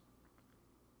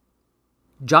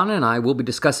John and I will be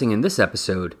discussing in this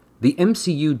episode the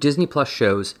MCU Disney Plus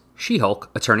shows She-Hulk,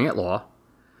 Attorney at Law,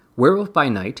 Werewolf by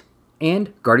Night,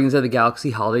 and Guardians of the Galaxy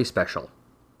Holiday Special.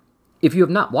 If you have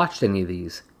not watched any of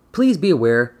these, please be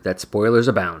aware that spoilers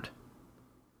abound.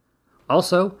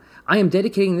 Also, I am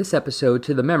dedicating this episode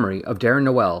to the memory of Darren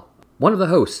Noel, one of the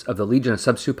hosts of the Legion of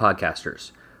Substitute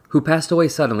Podcasters, who passed away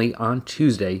suddenly on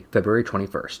Tuesday, February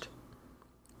 21st.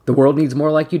 The world needs more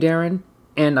like you, Darren,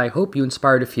 and I hope you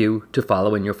inspired a few to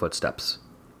follow in your footsteps.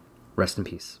 Rest in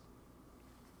peace.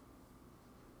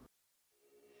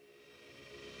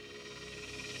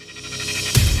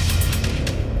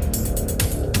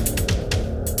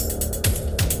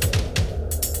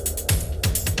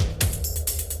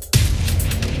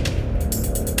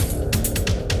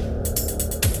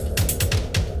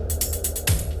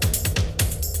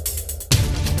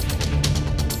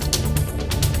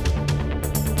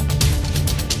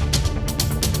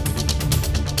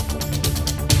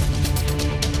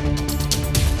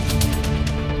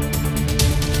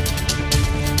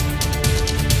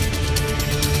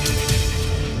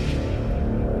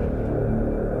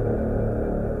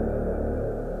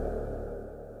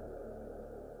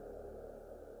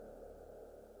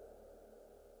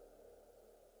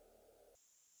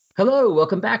 Hello,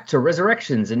 welcome back to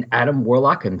Resurrections, an Adam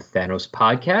Warlock and Thanos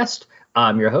podcast.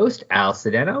 I'm your host, Al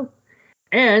Sedano.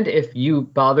 And if you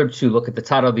bothered to look at the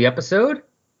title of the episode,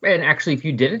 and actually if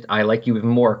you didn't, I like you even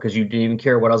more because you didn't even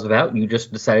care what I was about. You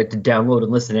just decided to download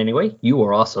and listen anyway. You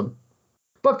are awesome.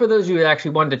 But for those of you that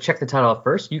actually wanted to check the title out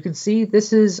first, you can see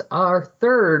this is our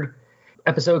third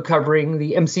episode covering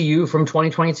the MCU from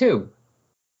 2022.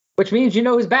 Which means you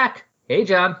know who's back. Hey,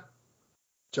 John.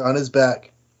 John is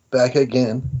back. Back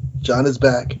again. John is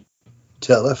back.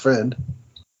 Tell a friend.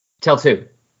 Tell two.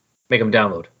 Make them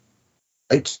download.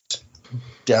 Right.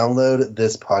 Download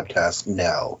this podcast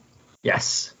now.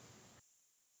 Yes.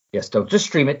 Yes, don't just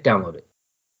stream it. Download it.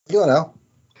 You going Al?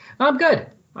 I'm good.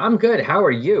 I'm good. How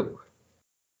are you?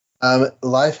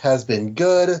 Life has been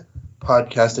good.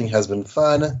 Podcasting has been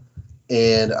fun.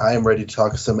 And I am ready to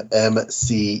talk some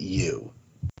MCU.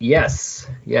 Yes.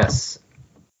 Yes.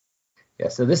 Yeah,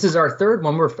 so this is our third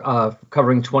one. We're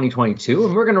covering 2022,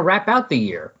 and we're going to wrap out the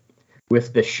year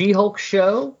with the She-Hulk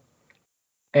show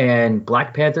and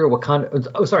Black Panther,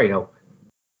 Wakanda. Oh, sorry, no.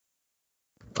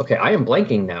 Okay, I am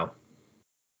blanking now.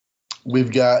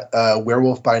 We've got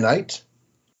Werewolf by Night.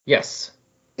 Yes.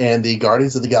 And the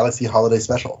Guardians of the Galaxy Holiday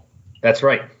Special. That's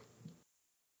right.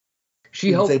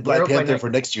 She-Hulk. Say Black Panther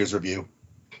for next year's review.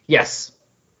 Yes.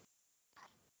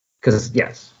 Because,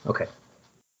 yes, okay.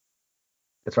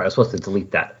 That's right. I was supposed to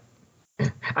delete that.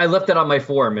 I left it on my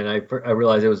form, and I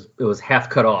realized it was half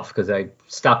cut off because I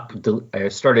started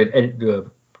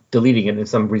deleting it, and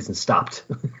some reason stopped.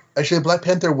 Actually, Black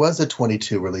Panther was a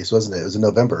 22 release, wasn't it? It was in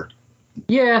November.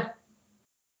 Yeah.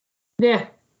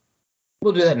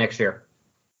 We'll do that next year.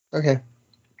 Okay.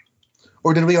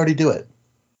 Or did we already do it?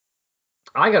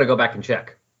 I got to go back and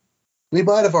check. We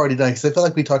might have already done it because I feel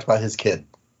like we talked about his kid.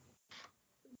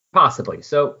 Possibly.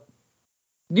 So.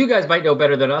 You guys might know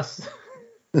better than us.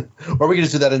 Or we can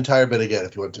just do that entire bit again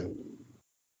if you want to.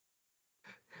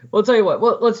 Well, I'll tell you what.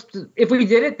 Well, if we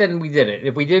did it, then we did it.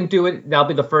 If we didn't do it, that'll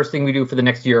be the first thing we do for the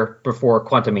next year before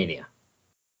Quantumania.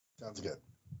 Sounds good.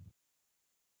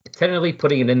 Tentatively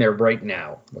putting it in there right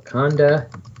now. Wakanda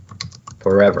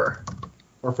forever.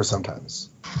 Or for sometimes.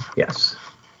 Yes.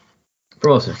 For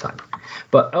most of the time.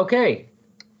 But, okay.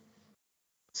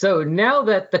 So now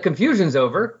that the confusion's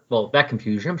over, well, that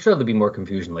confusion, I'm sure there'll be more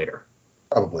confusion later.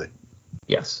 Probably.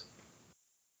 Yes.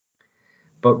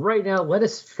 But right now, let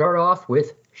us start off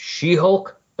with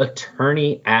She-Hulk,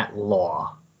 Attorney at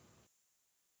Law.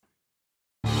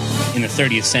 In the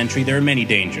 30th century, there are many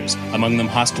dangers. Among them,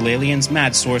 hostile aliens,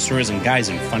 mad sorcerers, and guys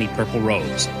in funny purple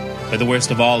robes. But the worst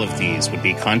of all of these would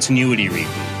be continuity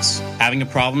reboots. Having a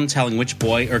problem telling which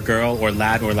boy or girl or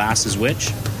lad or lass is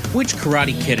which? Which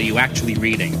Karate Kid are you actually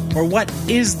reading? Or what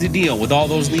is the deal with all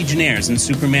those Legionnaires in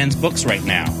Superman's books right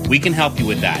now? We can help you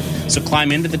with that. So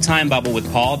climb into the time bubble with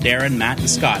Paul, Darren, Matt, and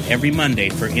Scott every Monday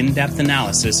for in-depth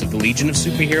analysis of the Legion of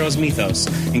Superheroes mythos,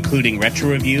 including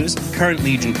retro reviews, current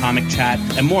Legion comic chat,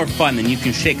 and more fun than you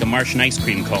can shake a Martian ice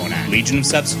cream cone at. Legion of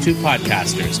Substitute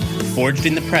Podcasters, forged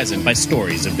in the present by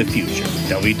stories of the future.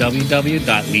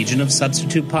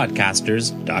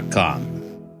 www.legionofsubstitutepodcasters.com.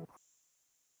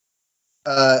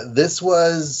 This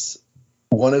was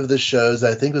one of the shows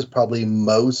I think was probably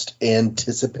most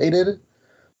anticipated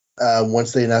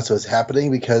once they announced it was happening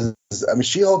because, I mean,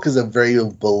 She-Hulk is a very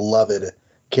beloved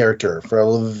character for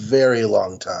a very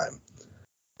long time.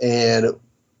 And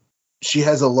she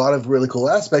has a lot of really cool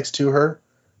aspects to her.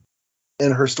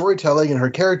 and her storytelling and her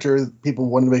character, people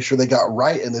wanted to make sure they got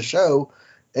right in the show.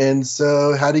 And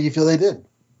so how do you feel they did?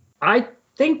 I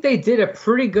think they did a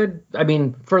pretty good, I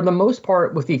mean, for the most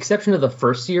part, with the exception of the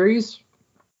first series,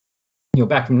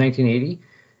 back from 1980,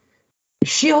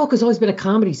 She-Hulk has always been a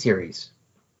comedy series.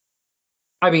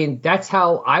 I mean, that's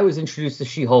how I was introduced to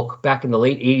She-Hulk back in the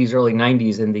late 80s, early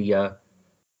 90s in the,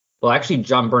 well, actually,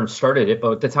 John Byrne started it,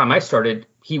 but at the time I started,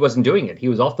 he wasn't doing it. He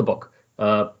was off the book.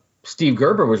 Steve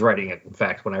Gerber was writing it, in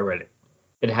fact, when I read it.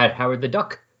 It had Howard the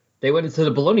Duck. They went into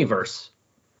the Baloneyverse.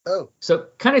 Oh. So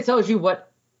kind of tells you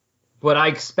what I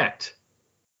expect.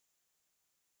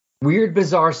 Weird,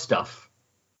 bizarre stuff.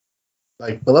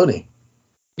 Like baloney.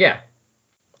 Yeah.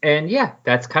 And yeah,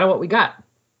 that's kind of what we got.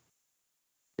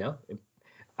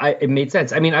 It made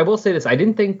sense. I mean, I will say this. I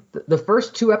didn't think the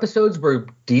first 2 episodes were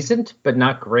decent, but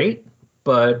not great.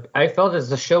 But I felt as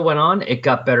the show went on, it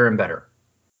got better and better.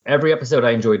 Every episode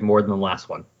I enjoyed more than the last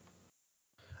one.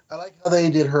 I like how they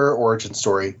did her origin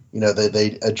story.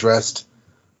 They addressed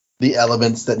the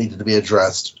elements that needed to be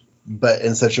addressed, but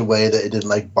in such a way that it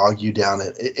didn't bog you down.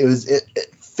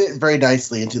 It fit very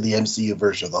nicely into the MCU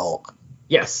version of the Hulk.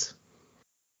 Yes,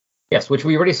 which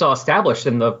we already saw established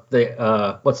in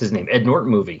the what's his name, Ed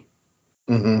Norton movie.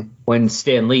 Mm-hmm. When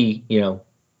Stan Lee,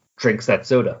 drinks that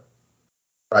soda.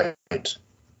 Right.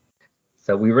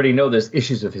 So we already know there's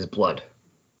issues with his blood.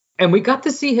 And we got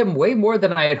to see him way more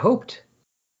than I had hoped.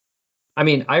 I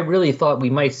mean, I really thought we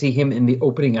might see him in the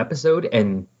opening episode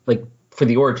and for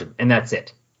the origin, and that's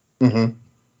it. Mm-hmm.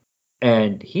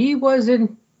 And he was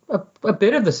in a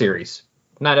bit of the series.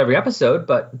 Not every episode,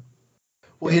 but...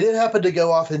 Well, he did happen to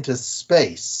go off into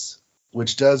space,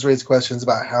 which does raise questions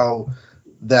about how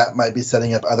that might be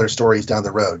setting up other stories down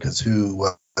the road, because who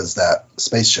was that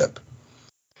spaceship?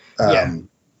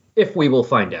 If we will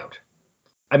find out.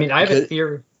 I mean, I have a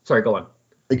theory... Sorry, go on.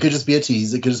 It could just be a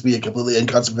tease. It could just be a completely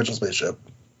inconsequential spaceship.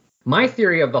 My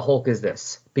theory of the Hulk is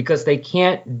this, because they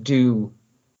can't do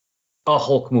a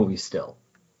Hulk movie still.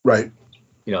 Right.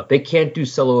 They can't do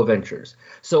solo adventures.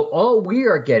 So all we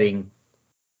are getting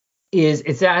is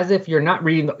it's as if you're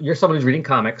someone who's reading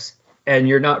comics and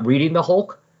you're not reading the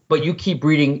Hulk, but you keep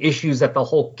reading issues that the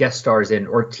Hulk guest stars in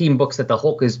or team books that the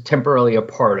Hulk is temporarily a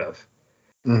part of.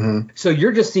 Mm-hmm. So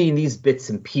you're just seeing these bits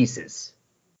and pieces.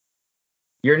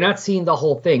 You're not seeing the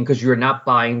whole thing because you're not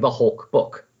buying the Hulk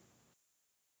book.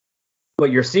 But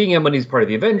you're seeing him when he's part of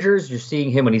the Avengers. You're seeing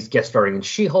him when he's guest starring in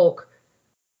She-Hulk.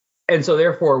 And so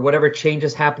therefore, whatever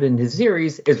changes happen in his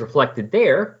series is reflected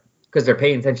there because they're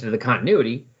paying attention to the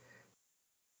continuity.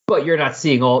 But you're not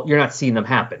seeing them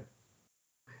happen.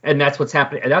 And that's what's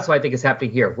happening. And that's what I think is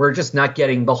happening here. We're just not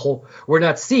getting we're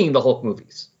not seeing the Hulk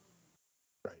movies.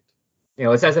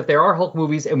 It's as if there are Hulk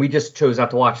movies and we just chose not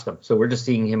to watch them. So we're just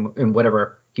seeing him in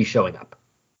whatever he's showing up.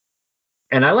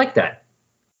 And I like that.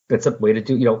 That's a way to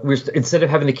do, instead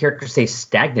of having the character stay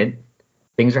stagnant,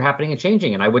 things are happening and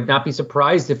changing. And I would not be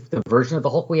surprised if the version of the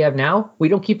Hulk we have now, we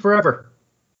don't keep forever.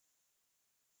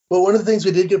 Well, one of the things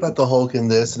we did get about the Hulk in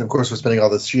this, and of course we're spending all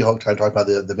this She-Hulk time talking about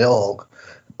the male Hulk.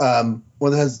 One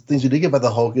of the things we did get about the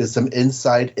Hulk is some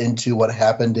insight into what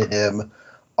happened to him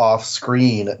off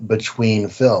screen between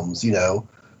films,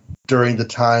 during the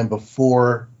time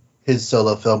before his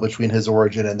solo film, between his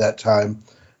origin and that time,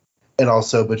 and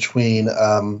also between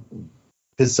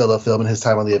his solo film and his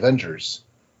time on the Avengers.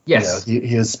 Yes.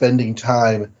 He was spending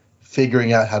time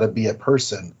figuring out how to be a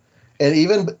person. And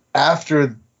even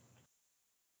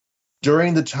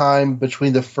during the time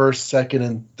between the first, second,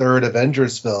 and third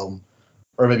Avengers film,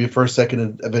 or maybe first,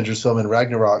 second Avengers film and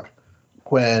Ragnarok,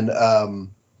 when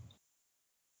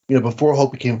before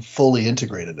Hulk became fully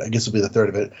integrated. I guess it'll be the third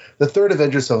of it. The third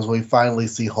Avengers film is when we finally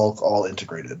see Hulk all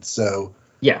integrated. So,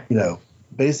 yeah,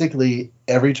 basically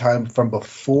every time from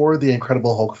before the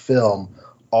Incredible Hulk film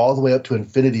all the way up to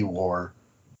Infinity War,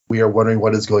 we are wondering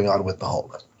what is going on with the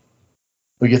Hulk.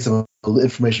 We get some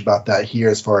information about that here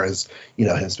as far as,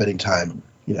 him spending time,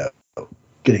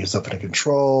 getting himself under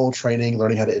control, training,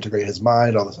 learning how to integrate his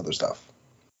mind, all this other stuff.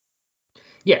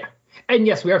 Yeah. And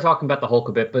yes, we are talking about the Hulk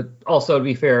a bit, but also to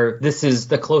be fair, this is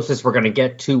the closest we're going to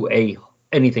get to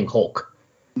anything Hulk.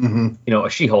 Mm-hmm. A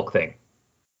She-Hulk thing.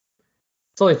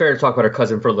 It's only fair to talk about her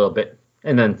cousin for a little bit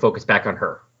and then focus back on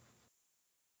her.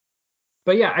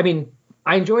 But yeah, I mean,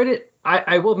 I enjoyed it.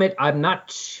 I will admit I'm not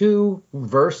too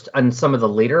versed on some of the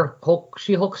later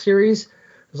She-Hulk series.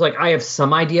 It's I have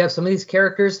some idea of some of these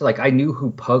characters. I knew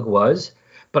who Pug was,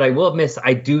 but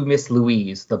I do miss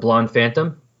Louise, the blonde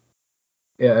Phantom.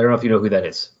 Yeah, I don't know if you know who that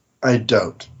is. I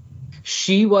don't.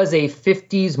 She was a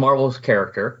 50s Marvel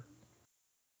character.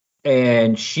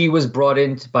 And she was brought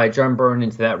in by John Byrne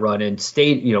into that run and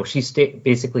stayed, she stayed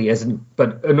basically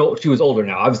she was older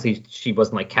now. Obviously, she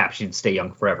wasn't like Cap. She didn't stay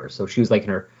young forever. So she was like in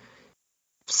her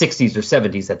 60s or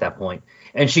 70s at that point.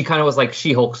 And she kind of was like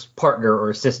She-Hulk's partner or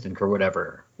assistant or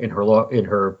whatever in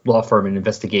her law firm and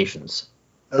investigations.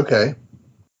 Okay.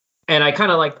 And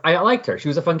I liked her. She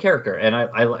was a fun character. And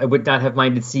I would not have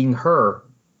minded seeing her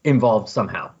involved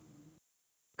somehow.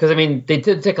 Because, I mean, they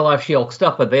did take a lot of She-Hulk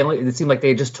stuff, but it seemed like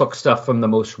they just took stuff from the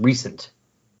most recent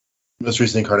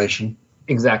incarnation.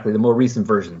 Exactly, the more recent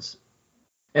versions.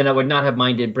 And I would not have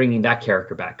minded bringing that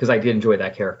character back, because I did enjoy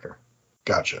that character.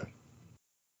 Gotcha.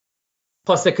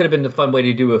 Plus, that could have been a fun way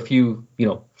to do a few,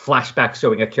 flashbacks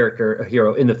showing a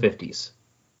hero in the 50s.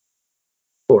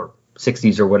 Or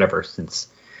 60s or whatever, since,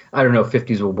 I don't know if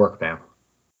 50s will work now.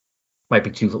 Might be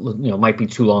too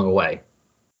long away.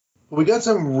 We got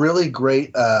some really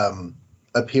great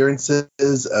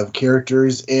appearances of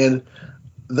characters, and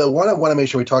the one I want to make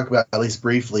sure we talk about at least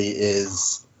briefly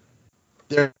is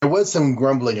there was some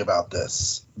grumbling about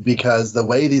this because the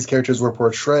way these characters were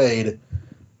portrayed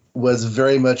was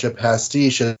very much a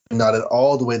pastiche and not at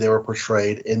all the way they were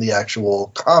portrayed in the actual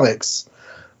comics.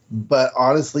 But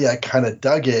honestly, I kind of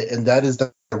dug it, and that is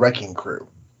the Wrecking Crew.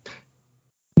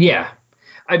 Yeah.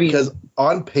 I mean, because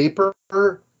on paper,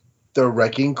 the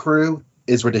Wrecking Crew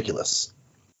is ridiculous.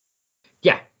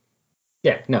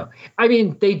 Yeah, no. I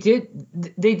mean, they did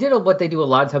what they do a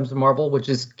lot of times in Marvel, which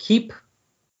is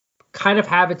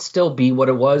have it still be what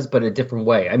it was, but a different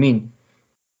way. I mean,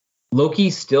 Loki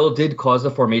still did cause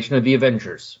the formation of the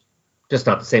Avengers, just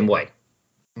not the same way.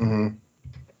 Mm-hmm.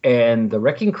 And the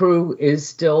Wrecking Crew is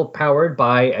still powered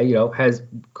by,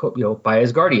 by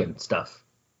Asgardian stuff.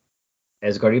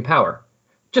 Asgardian power.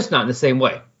 Just not in the same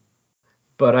way.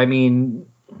 But, I mean,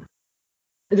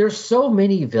 there's so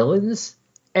many villains,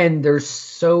 and there's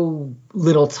so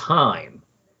little time.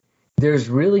 There's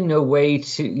really no way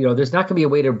to, there's not going to be a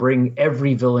way to bring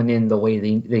every villain in the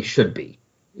way they should be.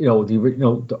 Or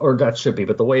that should be,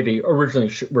 but the way they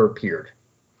originally appeared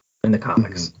in the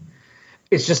comics. Mm-hmm.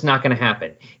 It's just not going to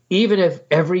happen. Even if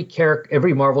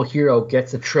every Marvel hero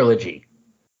gets a trilogy,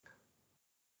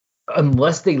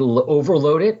 unless they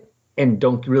overload it and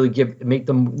don't really make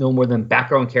them no more than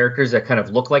background characters that kind of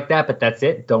look like that, but that's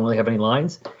it, don't really have any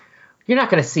lines, you're not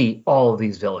going to see all of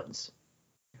these villains.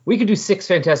 We could do 6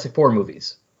 Fantastic Four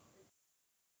movies.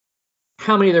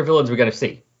 How many of their villains are we going to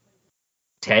see?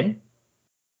 10?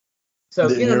 So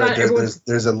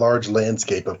there's a large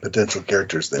landscape of potential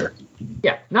characters there.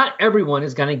 Yeah, not everyone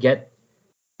is going to get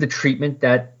the treatment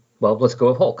that, let's go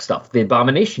with Hulk stuff. The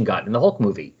Abomination got in the Hulk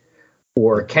movie,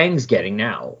 or Kang's getting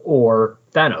now, or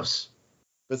Thanos.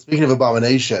 But speaking of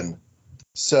Abomination,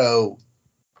 so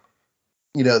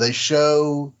they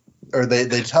show or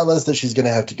they tell us that she's going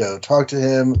to have to go talk to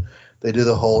him. They do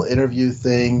the whole interview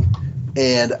thing.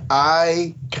 And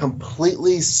I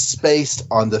completely spaced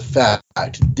on the fact.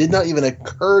 It did not even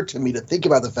occur to me to think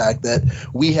about the fact that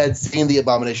we had seen the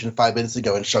Abomination 5 minutes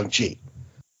ago in Shang-Chi.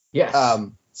 Yes.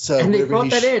 And they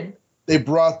brought that in. They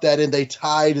brought that in. They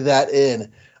tied that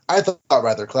in. I thought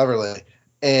rather cleverly.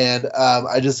 And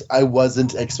I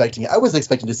wasn't expecting it. I was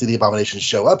expecting to see the Abomination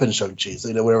show up in Shang-Chi. So,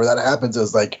 whenever that happens, it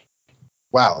was like,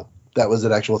 wow, that was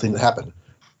an actual thing that happened.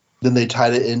 Then they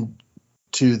tied it in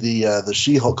to the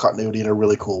She-Hulk continuity in a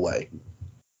really cool way.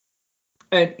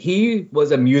 And he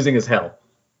was amusing as hell.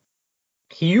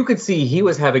 You could see he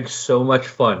was having so much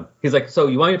fun. He's like, so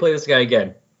you want me to play this guy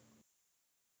again?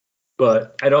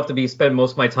 But I don't have to spend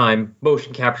most of my time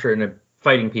motion capture and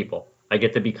fighting people. I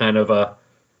get to be kind of a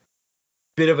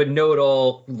bit of a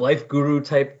know-it-all life guru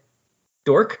type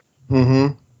dork.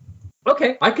 Mm-hmm.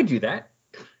 Okay, I could do that.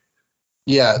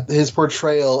 Yeah, his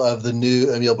portrayal of the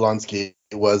new Emil Blonsky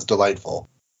was delightful.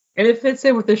 And it fits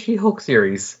in with the She-Hulk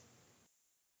series.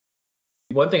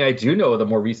 One thing I do know of the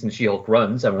more recent She-Hulk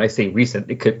runs, and when I say recent,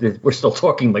 we're still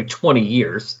talking like 20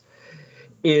 years,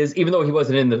 is even though he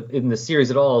wasn't in the series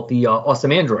at all, the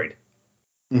Awesome Android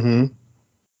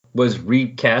was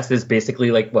recast as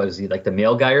basically was he like the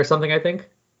male guy or something, I think?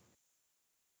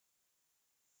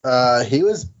 He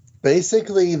was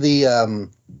basically the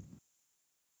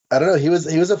I don't know, he was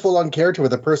a full-on character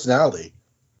with a personality.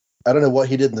 I don't know what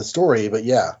he did in the story, but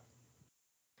yeah.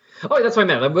 Oh, that's what I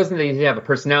meant. It wasn't that he didn't have a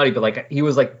personality, but he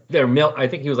was their male. I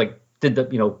think he was did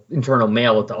the internal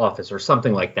mail at the office or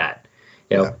something like that.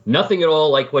 Nothing at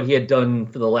all like what he had done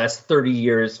for the last 30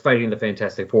 years fighting the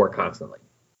Fantastic Four constantly.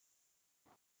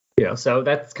 So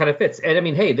that kind of fits. And I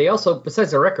mean, hey, they also,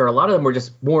 besides the Wrecker, a lot of them were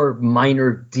just more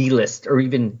minor D-list or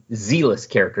even Z-list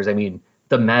characters. I mean,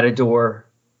 the Matador,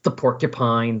 the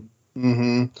Porcupine.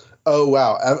 Mm-hmm. Oh,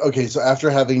 wow. Okay, so after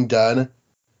having done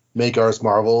Make Ours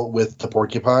Marvel with the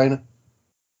porcupine,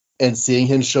 and seeing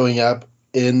him showing up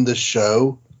in the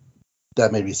show,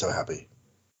 that made me so happy.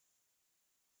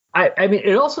 I mean,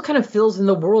 it also kind of fills in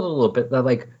the world a little bit that,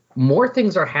 like, more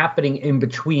things are happening in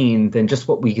between than just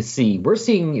what we can see. We're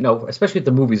seeing, you know, especially with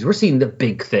the movies, we're seeing the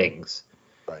big things.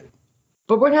 Right.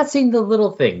 But we're not seeing the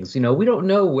little things. You know, we don't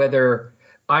know whether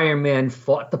Iron Man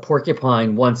fought the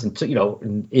porcupine once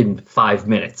in 5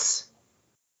 minutes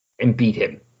and beat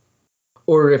him.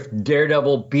 Or if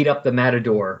Daredevil beat up the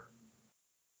Matador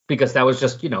because that was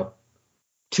just,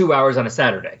 2 hours on a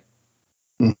Saturday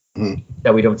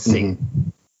that we don't see. Mm-hmm.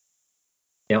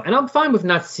 You know, and I'm fine with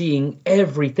not seeing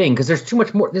everything because there's too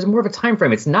much more. There's more of a time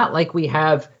frame. It's not like we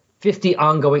have 50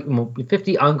 ongoing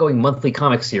monthly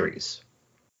comic series,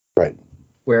 right?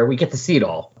 Where we get to see it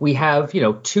all. We have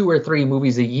 2 or 3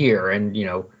 movies a year and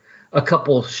a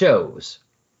couple shows,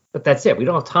 but that's it. We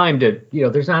don't have time to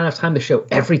there's not enough time to show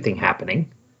everything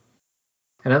happening.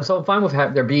 And I'm fine with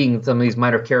there being some of these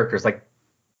minor characters like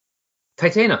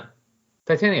Titania.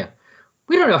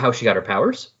 We don't know how she got her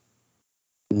powers.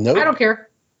 Nope. I don't care.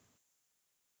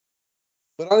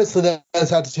 But honestly, that's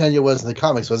how Titania was in the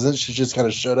comics, wasn't it? She just kind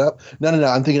of showed up. No.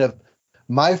 I'm thinking of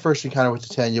my first encounter with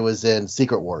Titania was in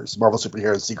Secret Wars, Marvel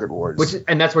Superheroes Secret Wars.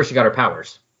 And that's where she got her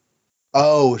powers.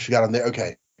 Oh, she got them there.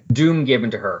 Okay. Doom gave them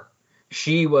to her.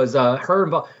 She was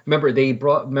remember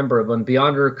when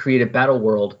Beyonder created Battle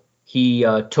World, he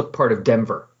took part of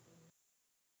Denver.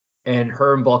 And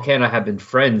her and Volcana had been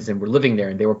friends and were living there,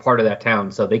 and they were part of that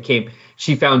town. So they came.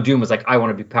 She found Doom, was like, I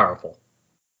want to be powerful.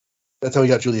 That's how we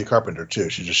got Julia Carpenter too.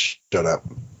 She just showed up.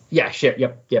 Yeah, shit.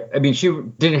 Yep. I mean, she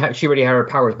already had her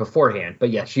powers beforehand,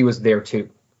 but yeah, she was there too.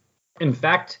 In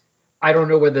fact, I don't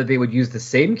know whether they would use the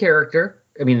same character.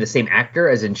 I mean, the same actor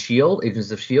as in S.H.I.E.L.D., Agents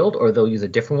of S.H.I.E.L.D., or they'll use a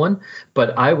different one.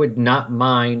 But I would not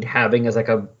mind having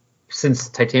since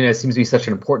Titania seems to be such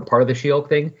an important part of the S.H.I.E.L.D.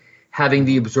 thing, having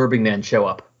the Absorbing Man show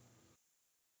up.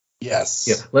 Yes.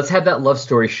 Yeah. Let's have that love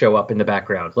story show up in the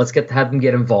background. Let's have them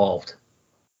get involved.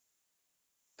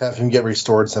 Have him get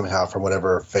restored somehow from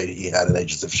whatever fate he had in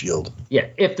Agents of S.H.I.E.L.D. Yeah,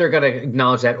 if they're going to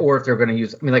acknowledge that, or if they're going to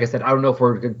use... I mean, like I said, I don't know if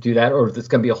we're going to do that, or if it's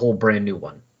going to be a whole brand new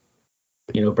one.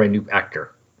 Brand new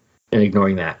actor. And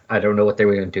ignoring that. I don't know what they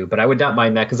were going to do, but I would not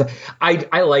mind that, because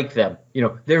I like them.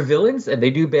 They're villains, and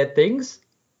they do bad things,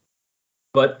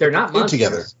 but they're not monsters.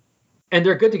 Together. And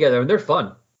they're good together, and they're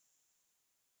fun.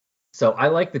 So I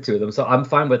like the two of them, so I'm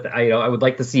fine with... I would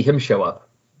like to see him show up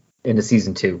into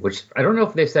season 2, which I don't know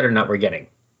if they've said or not we're getting.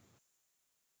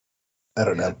 I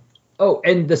don't know. Oh,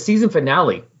 and the season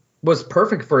finale was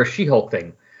perfect for a She-Hulk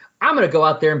thing. I'm going to go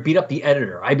out there and beat up the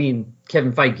editor. I mean,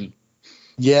 Kevin Feige.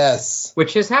 Yes.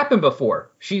 Which has happened before.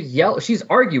 She's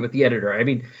argued with the editor. I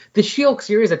mean, the She-Hulk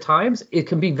series at times, it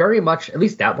can be very much, at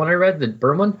least that one I read, the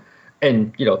Byrne one.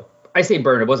 And, I say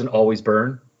Byrne, it wasn't always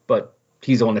Byrne, but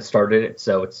he's the one that started it,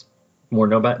 so it's more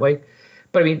known that way.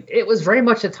 But, I mean, it was very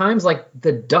much at times like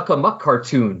the Duck-a-Muck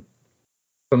cartoon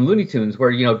from Looney Tunes,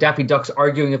 where, Daffy Duck's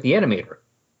arguing with the animator.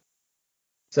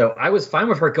 So I was fine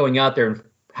with her going out there and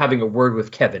having a word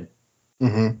with Kevin.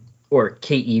 Mm-hmm. Or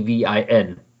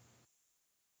Kevin.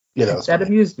 Yeah, that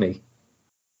amused me.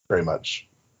 Very much.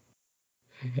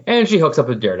 And she hooks up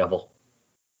with Daredevil.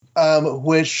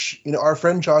 Which, our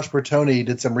friend Josh Bertoni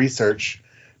did some research,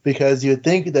 because you'd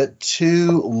think that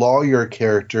 2 lawyer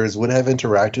characters would have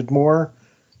interacted more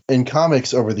in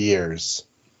comics over the years.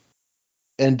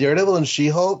 And Daredevil and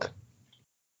She-Hulk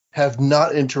have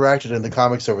not interacted in the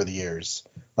comics over the years.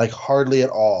 Like, hardly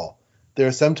at all.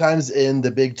 They're sometimes in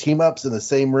the big team-ups in the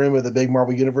same room of the big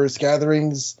Marvel Universe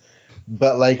gatherings,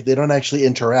 but, they don't actually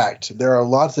interact. There are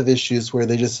lots of issues where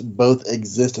they just both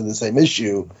exist in the same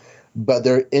issue, but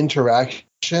their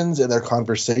interactions and their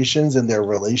conversations and their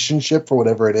relationship, for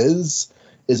whatever it is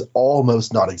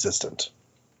almost non-existent.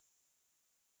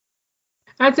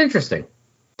 That's interesting.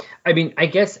 I mean, I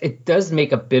guess it does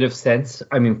make a bit of sense.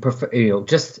 I mean,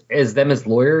 just as them as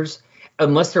lawyers,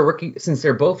 unless they're working, since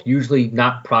they're both usually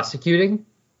not prosecuting,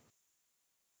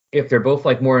 if they're both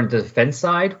more on the defense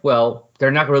side, well,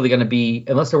 they're not really going to be,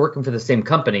 unless they're working for the same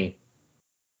company,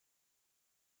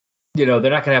 they're not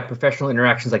going to have professional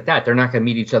interactions like that. They're not going to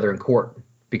meet each other in court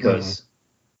because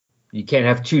you can't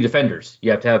have 2 defenders.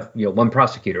 You have to have, 1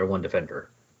 prosecutor and 1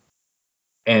 defender.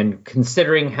 And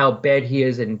considering how bad he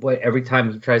is and what every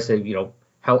time he tries to,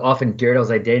 how often Daredevil's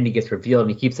identity gets revealed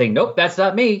and he keeps saying, nope, that's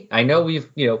not me. I know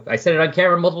I said it on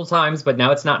camera multiple times, but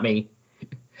now it's not me.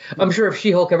 I'm sure if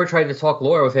She-Hulk ever tried to talk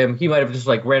lawyer with him, he might have just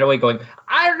ran away going,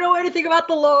 I don't know anything about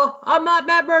the law. I'm not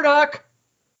Matt Murdock.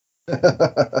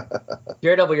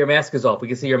 Daredevil, your mask is off. We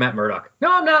can see you're Matt Murdock.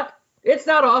 No, I'm not. It's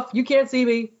not off. You can't see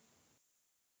me.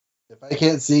 If I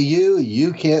can't see you,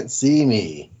 you can't see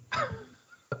me.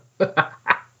 But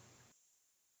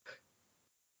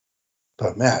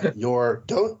Matt,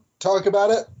 don't talk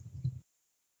about it.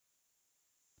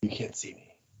 You can't see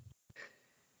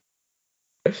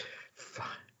me.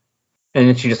 And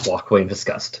then she just walked away in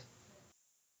disgust.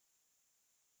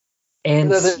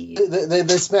 And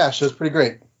they smashed. It was pretty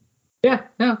great. Yeah,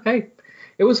 no, hey.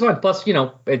 It was fun. Plus,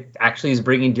 it actually is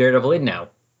bringing Daredevil in now.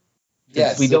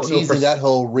 Yes, we don't need that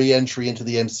whole re-entry into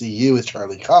the MCU with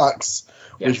Charlie Cox,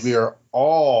 which we are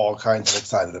all kinds of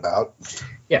excited about.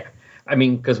 Yeah, I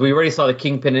mean, because we already saw the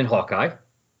Kingpin in Hawkeye,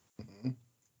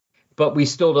 but we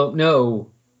still don't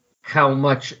know how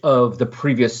much of the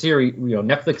previous series,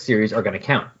 Netflix series, are going to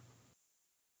count.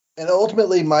 And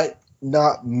ultimately, might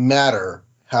not matter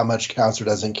how much counts or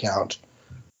doesn't count,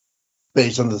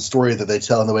 based on the story that they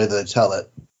tell and the way that they tell it.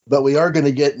 But we are going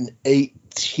to get an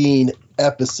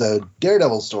 18-episode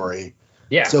Daredevil story.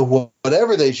 Yeah. So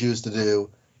whatever they choose to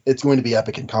do, it's going to be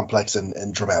epic and complex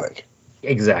and dramatic.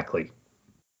 Exactly.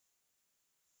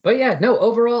 But yeah, no,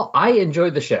 overall, I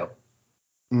enjoyed the show.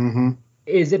 Mm-hmm.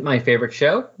 Is it my favorite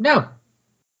show? No.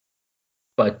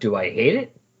 But do I hate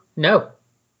it? No.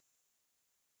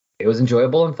 It was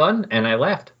enjoyable and fun, and I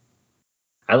laughed.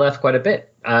 I laughed quite a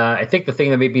bit. I think the thing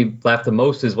that made me laugh the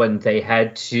most is when she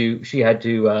had to,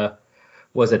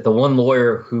 was it the one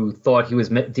lawyer who thought he was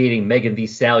dating Megan Thee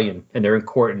Stallion, and they're in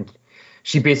court, and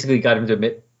she basically got him to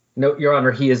admit, no, Your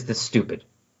Honor, he is this stupid.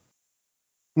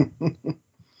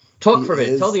 Talk for a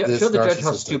minute. Show the judge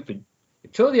how stupid.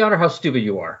 Show the Honor how stupid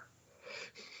you are.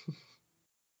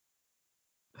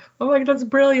 Oh my God, that's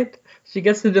brilliant. She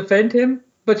gets to defend him,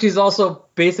 but she's also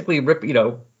basically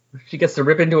she gets to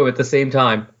rip into him at the same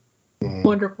time. Mm.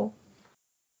 Wonderful.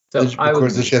 So of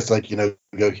course, she has to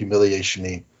go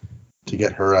humiliation-y to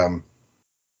get her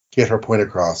point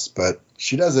across, but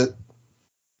she does it.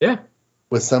 Yeah.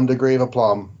 With some degree of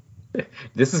aplomb.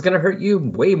 This is going to hurt you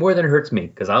way more than it hurts me,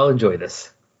 because I'll enjoy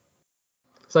this.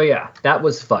 So yeah, that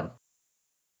was fun.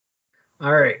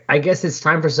 All right, I guess it's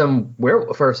time for some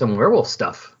werewolf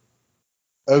stuff.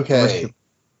 Okay.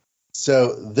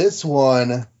 So this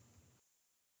one,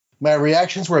 my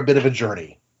reactions were a bit of a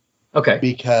journey. Okay.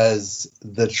 Because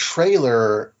the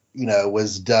trailer,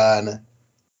 was done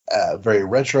very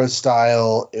retro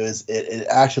style. It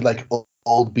acted like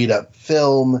old beat up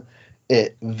film.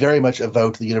 It very much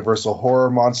evoked the Universal horror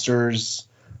monsters,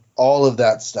 all of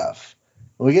that stuff.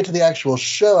 When we get to the actual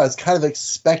show, I was kind of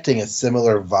expecting a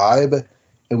similar vibe,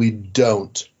 and we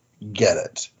don't get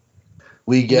it.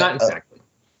 We get not exactly.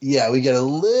 We get a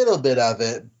little bit of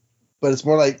it, but it's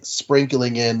more like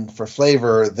sprinkling in for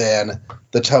flavor than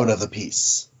the tone of the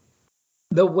piece.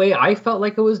 The way I felt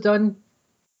like it was done,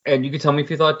 and you can tell me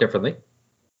if you thought differently,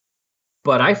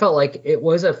 but I felt like it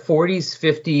was a 40s,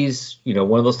 50s,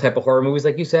 one of those type of horror movies,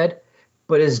 like you said,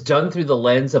 but is done through the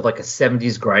lens of like a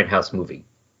 70s grindhouse movie.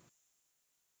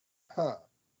 Huh.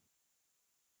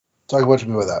 Talk about what you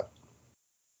mean by that.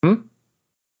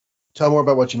 Tell more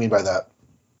about what you mean by that.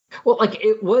 Well,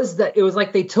 it was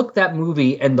like they took that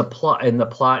movie and the plot and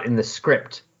the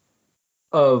script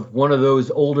of one of those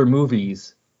older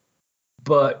movies,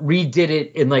 but redid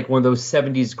it in like one of those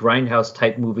 70s grindhouse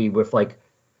type movie with like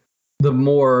the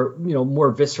more,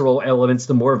 more visceral elements,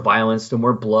 the more violence, the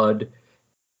more blood,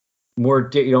 more,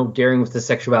 daring with the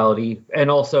sexuality. And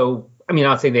also, I mean,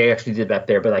 not saying they actually did that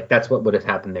there, but like that's what would have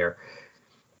happened there.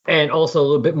 And also a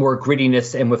little bit more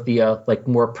grittiness and with the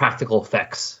more practical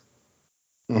effects.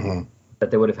 Mm-hmm. That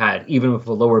they would have had, even with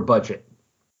a lower budget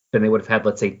than they would have had,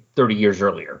 let's say, 30 years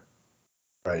earlier.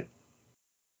 Right.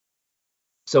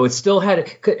 So it still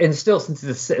had, and still since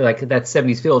it's like that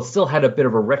 70s feel, it still had a bit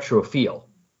of a retro feel.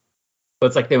 But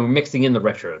it's like they were mixing in the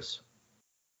retros.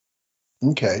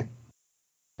 Okay.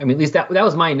 I mean, at least that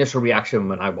was my initial reaction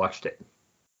when I watched it.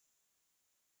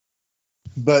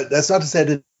 But that's not to say I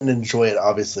didn't enjoy it,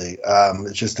 obviously.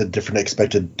 It's just a different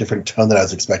tone than I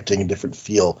was expecting, a different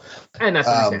feel. And that's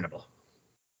understandable.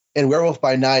 And Werewolf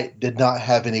by Night did not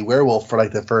have any werewolf for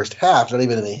like the first half, not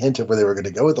even any hint of where they were going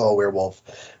to go with the whole werewolf.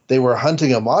 They were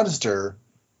hunting a monster,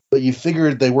 but you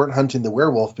figured they weren't hunting the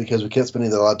werewolf because we kept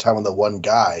spending a lot of time on the one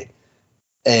guy.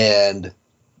 And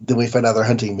then we find out they're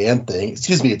hunting Man-Thing.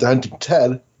 Excuse me, they're hunting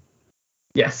Ted.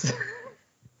 Yes.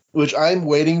 Which I'm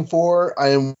waiting for. I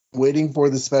am waiting for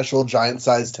the special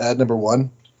giant-sized Ted, number 1.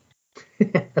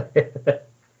 That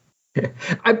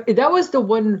was the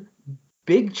one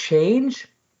big change.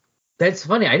 That's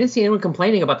funny. I didn't see anyone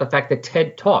complaining about the fact that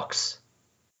Ted talks.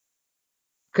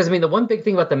 Because, I mean, the one big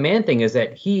thing about the Man-Thing is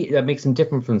that that makes him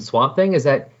different from Swamp Thing is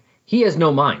that he has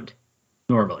no mind,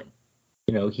 normally.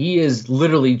 He is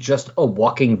literally just a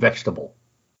walking vegetable.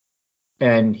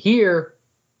 And here,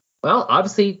 well,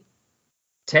 obviously,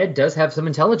 Ted does have some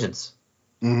intelligence.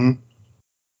 Mm-hmm.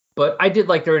 But I did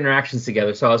like their interactions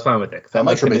together, so I was fine with it. How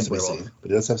much remains to be seen,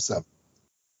 but it does have some.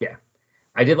 Yeah.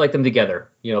 I did like them together.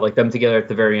 Like them together at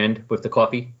the very end with the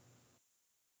coffee.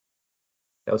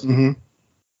 That was mm-hmm.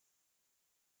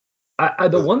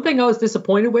 The one thing I was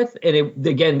disappointed with, and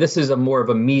again, this is more of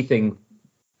a me thing,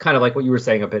 kind of like what you were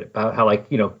saying a bit about how, like,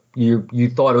 you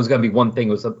thought it was going to be one thing,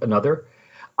 it was another.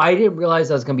 I didn't realize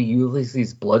that was going to be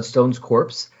Ulysses Bloodstone's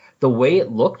corpse. The way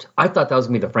it looked, I thought that was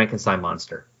going to be the Frankenstein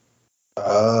monster.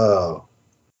 Oh.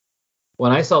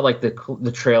 When I saw, like,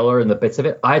 the trailer and the bits of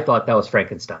it, I thought that was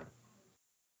Frankenstein.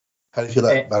 How do you feel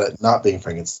about it not being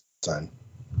Frankenstein?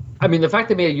 I mean, the fact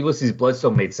that made Ulysses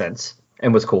Bloodstone made sense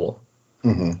and was cool.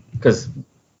 Because,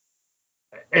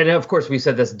 and of course, we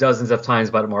said this dozens of times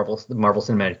about the Marvel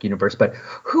Cinematic Universe, but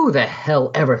who the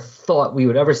hell ever thought we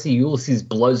would ever see Ulysses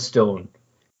Bloodstone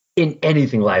in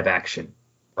anything live action?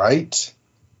 Right?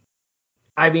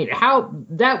 I mean, how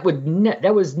that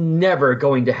was never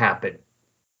going to happen.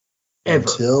 Ever.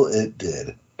 Until it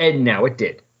did. And now it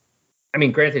did. I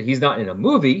mean, granted, he's not in a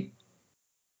movie,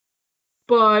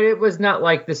 but it was not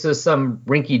like this is some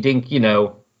rinky-dink,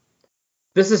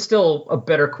 This is still a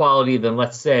better quality than,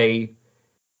 let's say,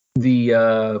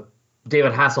 the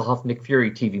David Hasselhoff, Nick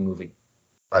Fury TV movie.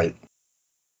 Right.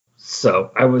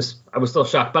 So I was still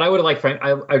shocked, but I would have liked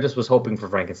I just was hoping for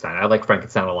Frankenstein. I like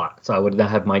Frankenstein a lot, so I would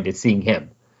not have minded seeing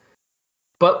him.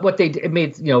 But what they did, it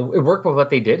made, it worked with what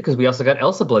they did, because we also got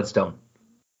Elsa Bloodstone.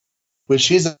 Which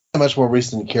she's a much more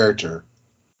recent character.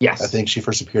 Yes. I think she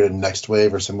first appeared in Next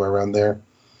Wave or somewhere around there.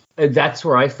 That's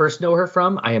where I first know her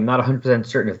from. I am not 100%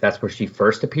 certain if that's where she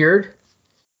first appeared,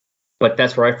 but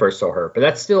that's where I first saw her. But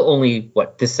that's still only,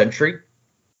 this century?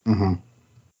 Mm-hmm.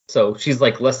 So she's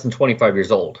like less than 25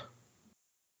 years old.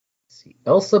 Let's see,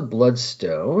 Elsa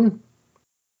Bloodstone.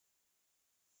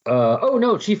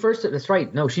 She first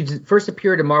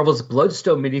appeared in Marvel's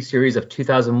Bloodstone miniseries of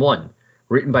 2001,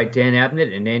 written by Dan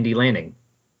Abnett and Andy Lanning.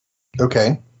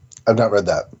 Okay. I've not read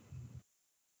that.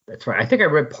 That's right. I think I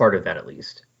read part of that at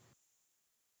least.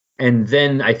 And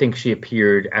then I think she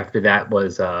appeared after that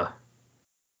was and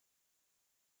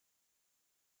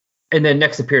then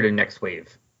next appeared in Next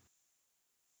Wave.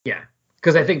 Yeah.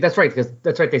 Because I think that's right. They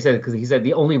said, because he said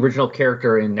the only original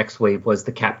character in Next Wave was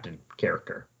the Captain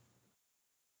character.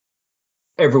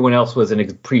 Everyone else was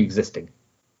pre-existing.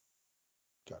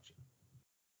 Gotcha.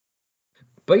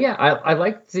 But yeah, I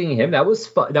liked seeing him. That was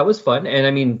fun. And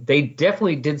I mean, they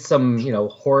definitely did some,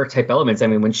 horror type elements. I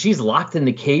mean, when she's locked in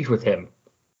the cage with him,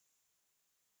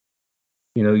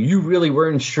 you really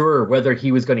weren't sure whether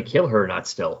he was going to kill her or not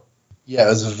still. Yeah, it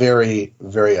was very,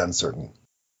 very uncertain.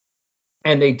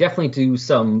 And they definitely do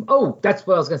some, that's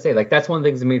what I was going to say. Like, that's one of the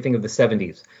things that made me think of the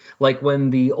 70s. Like when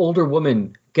the older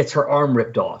woman gets her arm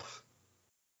ripped off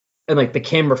and like the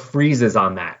camera freezes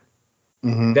on that.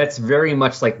 Mm-hmm. That's very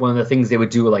much like one of the things they would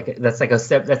do. Like that's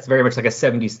very much like a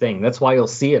 70s thing. That's why you'll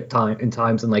see it in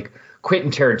times in like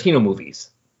Quentin Tarantino movies,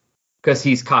 because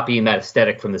he's copying that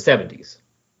aesthetic from the 70s.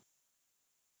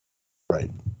 Right.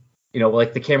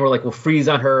 Like the camera will freeze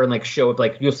on her and like show up,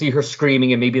 like you'll see her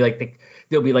screaming and maybe like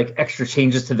there'll be like extra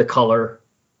changes to the color.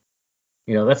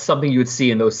 That's something you would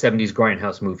see in those 70s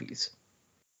grindhouse movies,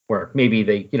 where maybe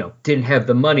they, didn't have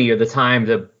the money or the time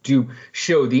to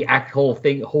show the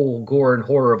whole gore and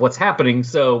horror of what's happening.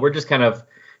 So we're just kind of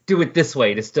do it this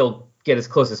way to still get as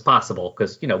close as possible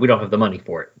because, we don't have the money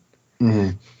for it.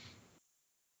 Mm-hmm.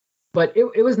 But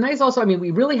it was nice also. I mean,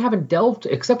 we really haven't delved,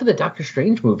 except for the Doctor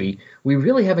Strange movie, we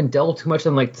really haven't delved too much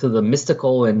in to the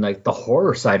mystical and the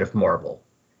horror side of Marvel.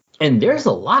 And there's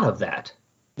a lot of that.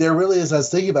 There really is. I was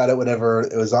thinking about it whenever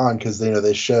it was on, because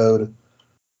they showed,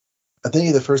 I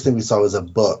think the first thing we saw was a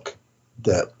book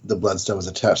that the Bloodstone was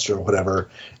attached to or whatever.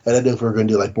 I didn't know if we were going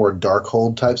to do more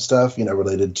Darkhold type stuff,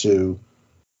 related to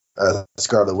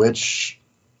Scarlet Witch.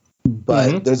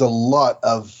 But there's a lot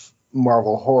of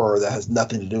Marvel horror that has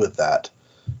nothing to do with that.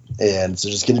 And so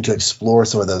just getting to explore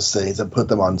some of those things and put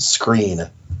them on screen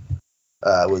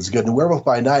was good. And Werewolf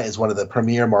by Night is one of the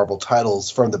premier Marvel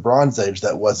titles from the Bronze Age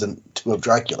that wasn't Tomb of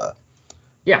Dracula.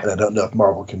 Yeah. And I don't know if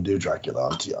Marvel can do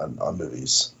Dracula on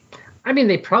movies. I mean,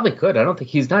 they probably could. I don't think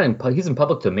he's in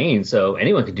public domain, so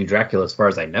anyone could do Dracula as far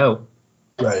as I know.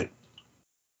 Right.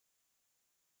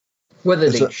 Whether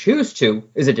they choose to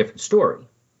is a different story.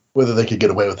 Whether they could get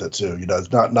away with it too,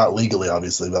 it's not legally,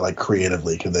 obviously, but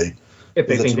creatively, can they? If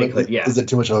they think they could, yeah. Is it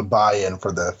too much of a buy-in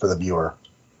for the viewer?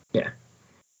 Yeah,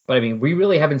 but I mean, we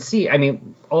really haven't seen. I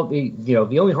mean, all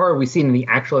the only horror we've seen in the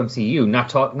actual MCU, not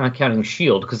counting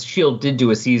S.H.I.E.L.D., because S.H.I.E.L.D. did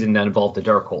do a season that involved the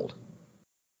Darkhold.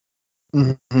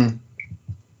 Mm-hmm.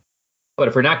 But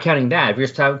if we're not counting that, if you're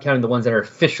just counting the ones that are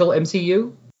official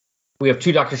MCU, we have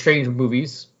 2 Doctor Strange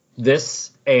movies, this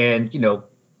and,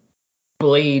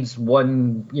 Blade's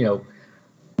 1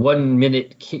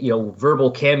 minute, verbal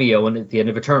cameo at the end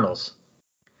of Eternals.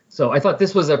 So I thought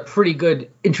this was a pretty good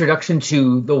introduction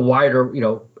to the wider,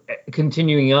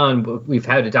 continuing on. We've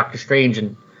had a Doctor Strange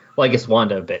and, well, I guess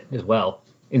Wanda a bit as well,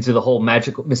 into the whole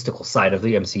magical, mystical side of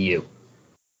the MCU.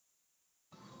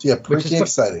 Yeah, pretty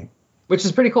exciting. Which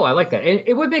is pretty cool. I like that. And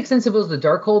it would make sense if it was the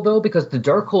Darkhold, though, because the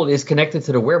Darkhold is connected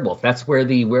to the werewolf. That's where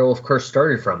the werewolf curse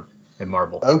started from in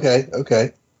Marvel.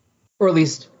 Okay. Or at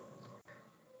least,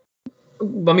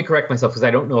 let me correct myself because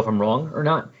I don't know if I'm wrong or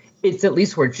not. It's at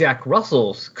least where Jack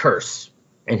Russell's curse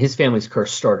and his family's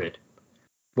curse started.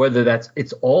 Whether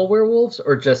it's all werewolves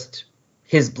or just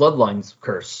his bloodline's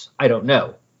curse, I don't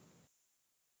know.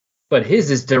 But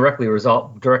his is directly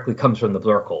comes from the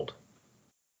Darkhold.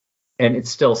 And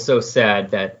it's still so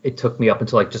sad that it took me up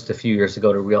until just a few years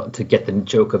ago to get the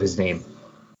joke of his name.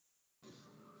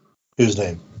 Whose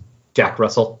name? Jack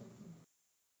Russell.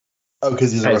 Oh,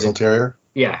 because he's a Russell Terrier?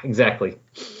 Yeah, exactly.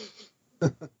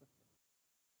 I'm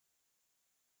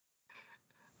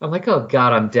like, oh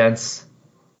God, I'm dense.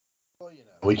 Well,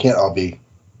 we can't all be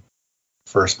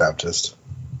First Baptist.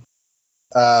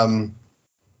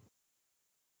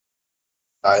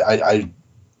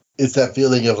 It's that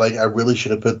feeling of I really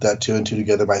should have put that 2 and 2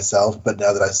 together myself, but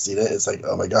now that I've seen it, it's like,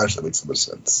 oh my gosh, that makes so much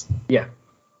sense. Yeah.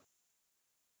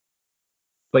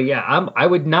 But yeah, I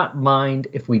would not mind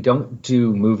if we don't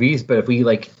do movies, but if we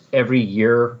every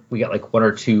year we got 1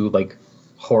 or 2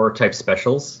 horror type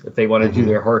specials. If they want to do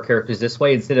their horror characters this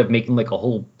way, instead of making a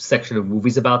whole section of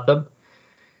movies about them.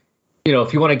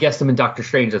 If you want to guess them in Doctor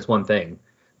Strange, that's one thing.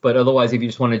 But otherwise, if you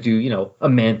just want to do, a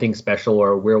Man-Thing special or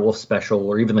a werewolf special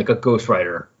or even a Ghost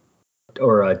Rider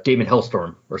or a Damon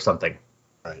Hellstorm or something.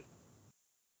 Right.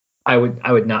 I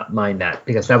would not mind that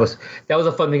because that was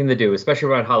a fun thing to do, especially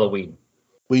around Halloween.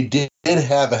 We did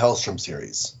have a Hellstrom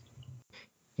series.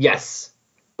 Yes.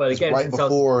 But again, right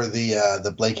before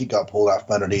the blanket got pulled out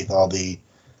from underneath all the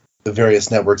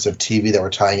various networks of TV that were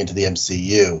tying into the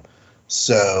MCU.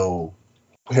 So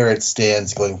where it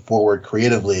stands going forward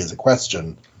creatively is a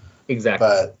question. Exactly.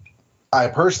 But I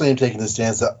personally am taking the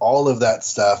stance that all of that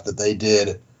stuff that they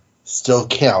did still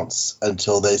counts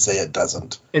until they say it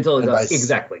doesn't. Until it does.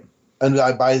 Exactly. And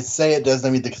by say it doesn't,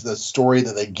 I mean the story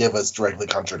that they give us directly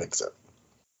contradicts it.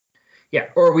 Yeah,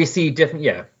 or we see different.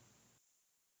 Yeah,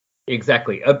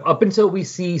 exactly. Up until we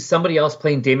see somebody else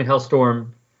playing Damon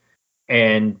Hellstorm,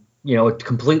 and a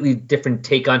completely different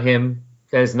take on him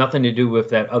that has nothing to do with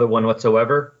that other one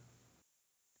whatsoever.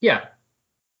 Yeah,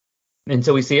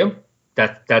 until we see him,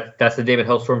 that's the Damon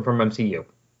Hellstorm from MCU,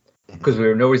 because we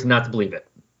have no reason not to believe it.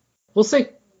 We'll see.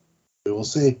 We will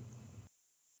see.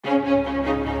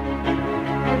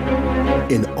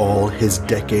 In all his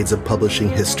decades of publishing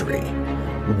history,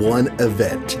 one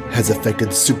event has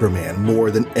affected Superman more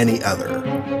than any other.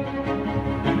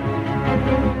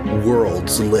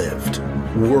 Worlds lived,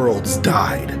 worlds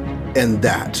died, and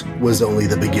that was only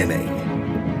the beginning.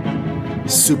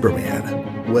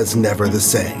 Superman was never the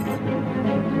same.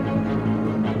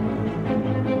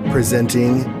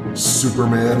 Presenting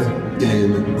Superman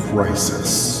in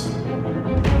Crisis.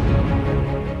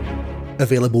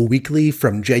 Available weekly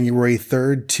from January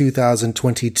 3rd,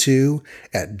 2022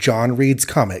 at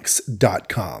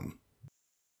johnreadscomics.com.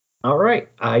 All right.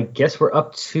 I guess we're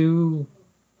up to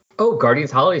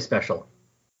Guardians Holiday Special.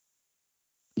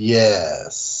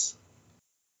 Yes.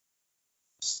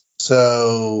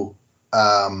 So,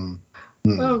 oh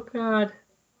God.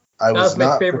 I was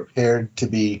not prepared to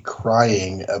be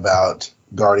crying about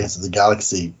Guardians of the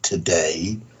Galaxy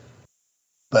today,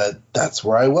 but that's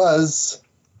where I was.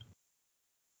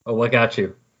 Oh, what got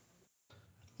you?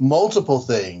 Multiple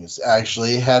things,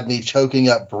 actually, had me choking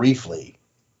up briefly.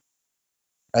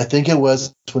 I think it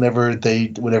was whenever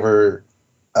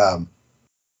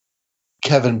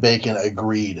Kevin Bacon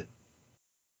agreed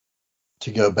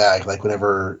to go back,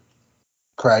 whenever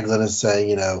Kraglin is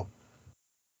saying,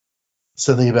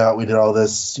 something about we did all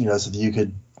this, so that you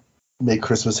could make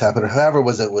Christmas happen, or however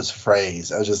it was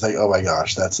phrased. I was just like, oh my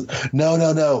gosh,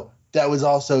 no. That was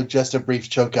also just a brief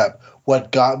choke up.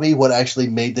 What got me, what actually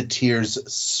made the tears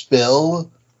spill,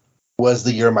 was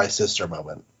the "You're My Sister"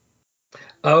 moment.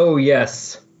 Oh,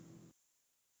 yes.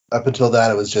 Up until that,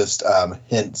 it was just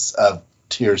hints of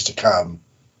tears to come.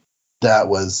 That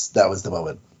was the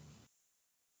moment.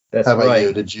 That's How about right.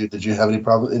 you? Did you have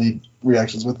any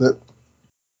reactions with it?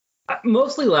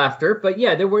 Mostly laughter, but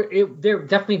yeah, there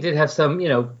definitely did have some,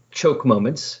 choke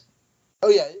moments. Oh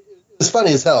yeah, it was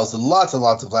funny as hell. So lots and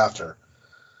lots of laughter.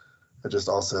 I just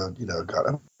also,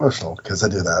 got emotional because I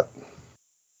do that.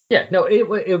 Yeah, no,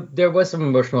 there was some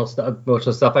emotional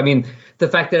stuff. I mean, the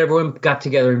fact that everyone got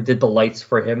together and did the lights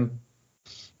for him.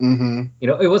 Mm-hmm.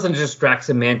 It wasn't just Drax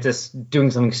and Mantis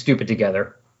doing something stupid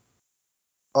together.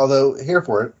 Although, here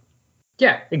for it.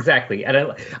 Yeah, exactly.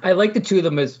 And I like the two of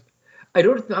them as...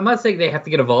 I'm not saying they have to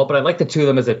get involved, but I like the two of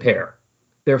them as a pair.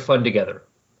 They're fun together.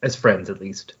 As friends, at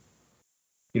least.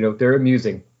 They're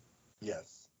amusing.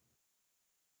 Yes.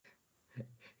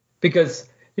 Because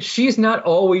she's not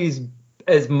always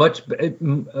as much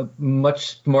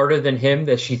smarter than him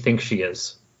as she thinks she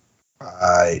is.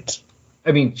 Right.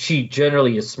 I mean, she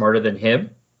generally is smarter than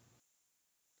him.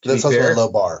 That's also a low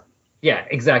bar. Yeah,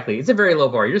 exactly. It's a very low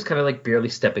bar. You're just kind of like barely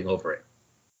stepping over it.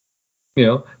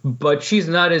 But she's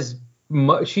not as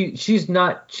much. She's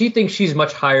not. She thinks she's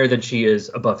much higher than she is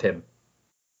above him,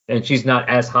 and she's not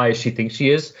as high as she thinks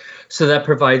she is. So that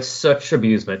provides such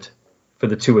amusement for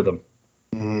the two of them.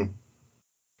 Mm-hmm.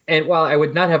 And while I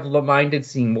would not have minded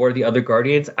seeing more of the other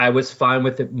Guardians, I was fine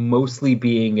with it mostly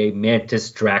being a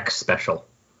Mantis Drax special.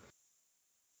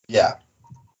 Yeah.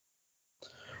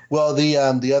 Well, the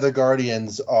other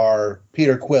Guardians are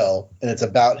Peter Quill, and it's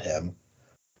about him.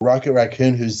 Rocket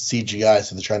Raccoon, who's CGI,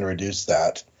 so they're trying to reduce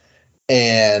that.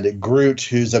 And Groot,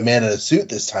 who's a man in a suit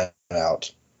this time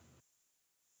out.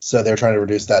 So they're trying to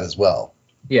reduce that as well.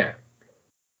 Yeah.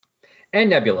 And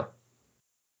Nebula.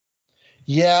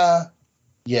 Yeah.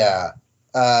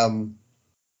 I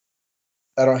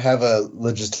don't have a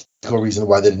logistical reason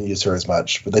why they didn't use her as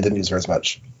much, but they didn't use her as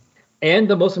much. And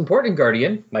the most important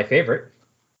Guardian, my favorite,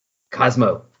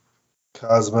 Cosmo.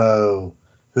 Cosmo,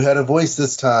 who had a voice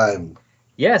this time.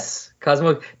 Yes,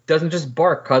 Cosmo doesn't just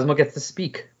bark. Cosmo gets to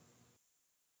speak.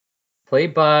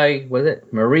 Played by,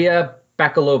 Maria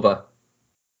Bakalova.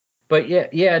 But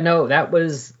no, that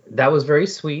was very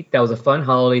sweet. That was a fun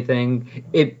holiday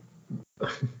thing.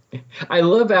 I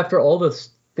love after all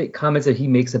the comments that he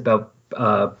makes about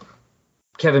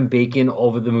Kevin Bacon all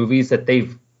over the movies that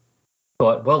they've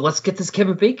thought, well, let's get this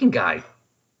Kevin Bacon guy.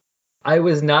 I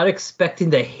was not expecting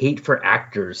the hate for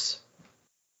actors.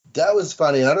 That was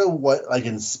funny. I don't know what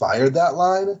inspired that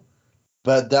line,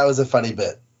 but that was a funny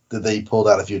bit that they pulled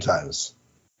out a few times.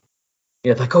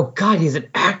 Yeah, like, oh God, he's an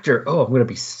actor. Oh, I'm gonna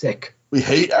be sick. We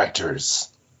hate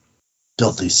actors.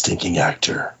 Filthy, stinking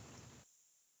actor.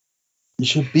 You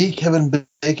should be Kevin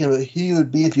Bacon, but he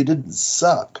would be if you didn't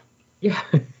suck. Yeah.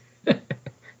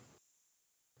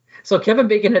 So Kevin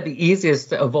Bacon had the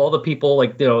easiest of all the people,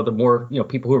 the more,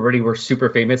 people who already were super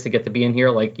famous to get to be in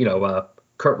here,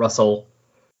 Kurt Russell,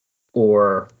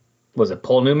 or was it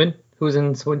Paul Newman, who was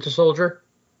in Winter Soldier?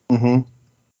 Mm-hmm.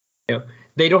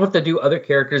 They don't have to do other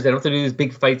characters. They don't have to do these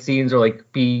big fight scenes or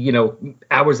be,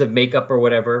 hours of makeup or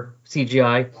whatever,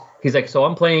 CGI. He's like, so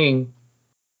I'm playing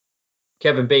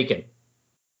Kevin Bacon.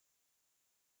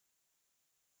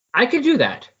 I could do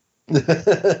that.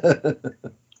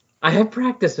 I have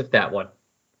practice with that one.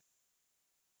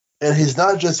 And he's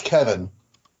not just Kevin.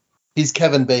 He's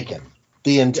Kevin Bacon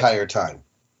the entire time.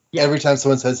 Yeah. Every time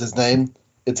someone says his name,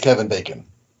 it's Kevin Bacon.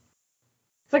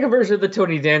 It's like a version of the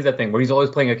Tony Danza thing where he's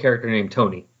always playing a character named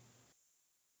Tony.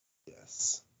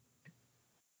 Yes.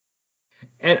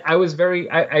 And I was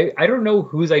I don't know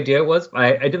whose idea it was.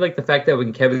 I did like the fact that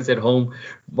when Kevin's at home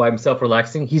by himself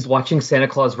relaxing, he's watching Santa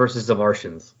Claus versus the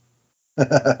Martians.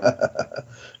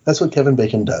 That's what Kevin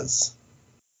Bacon does.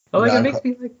 Oh, it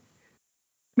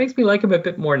makes me like him a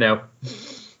bit more now.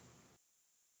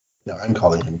 No, I'm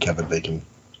calling him Kevin Bacon.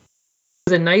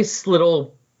 It's a nice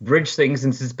little bridge thing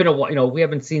since it's been a while. We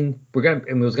haven't seen.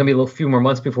 It was gonna be a few more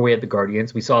months before we had the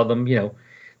Guardians. We saw them.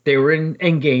 They were in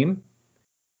Endgame,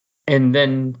 and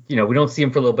then we don't see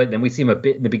them for a little bit. And then we see them a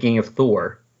bit in the beginning of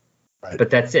Thor. Right. But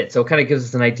that's it. So it kind of gives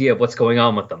us an idea of what's going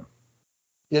on with them.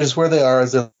 Yeah, just where they are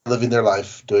as they're living their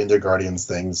life, doing their Guardians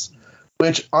things.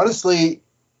 Which, honestly,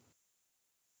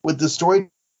 with the story of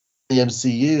the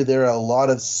MCU, there are a lot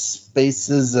of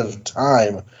spaces of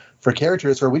time for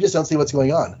characters where we just don't see what's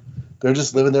going on. They're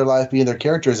just living their life, being their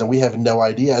characters, and we have no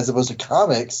idea, as opposed to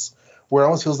comics, where it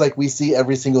almost feels like we see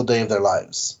every single day of their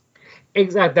lives.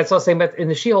 Exactly. That's what I was saying about in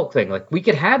the She-Hulk thing. We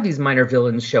could have these minor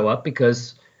villains show up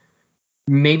because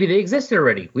maybe they existed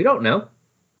already. We don't know.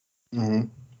 Mm-hmm.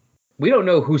 We don't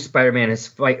know who Spider-Man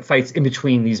fights in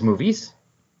between these movies.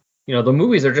 The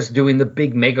movies are just doing the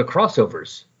big mega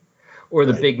crossovers or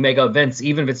the big mega events,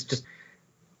 even if it's just,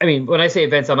 when I say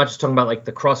events, I'm not just talking about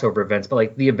the crossover events,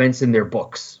 but the events in their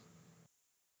books.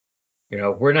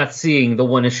 We're not seeing the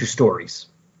one issue stories.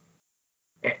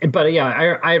 But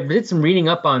yeah, I did some reading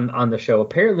up on the show.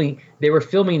 Apparently they were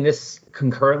filming this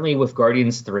concurrently with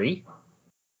Guardians 3.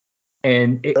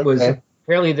 And it was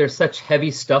apparently there's such heavy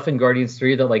stuff in Guardians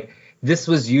 3 that like this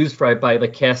was used by the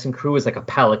cast and crew as like a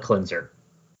palate cleanser.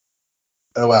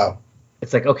 Oh wow.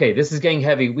 It's like, okay, this is getting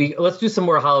heavy. Let's do some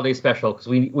more holiday special because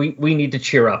we need to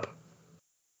cheer up.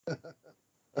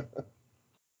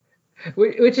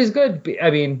 Which is good. I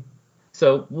mean,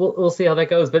 so we'll see how that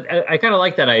goes. But I kind of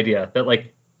like that idea that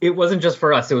like it wasn't just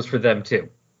for us; it was for them too.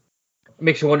 It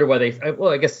makes you wonder why they.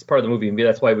 Well, I guess it's part of the movie. Maybe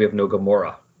that's why we have no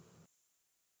Gamora.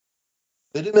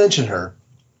 They did mention her.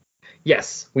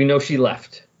 Yes, we know she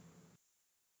left.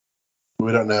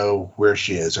 We don't know where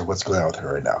she is or what's going on with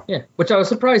her right now. Yeah, which I was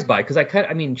surprised by because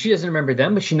I mean, she doesn't remember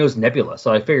them, but she knows Nebula.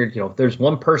 So I figured, there's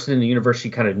one person in the universe she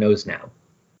kind of knows now.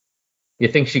 You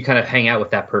think she kind of hang out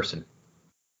with that person?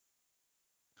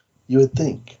 You would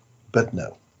think, but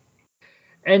no.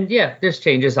 And yeah, there's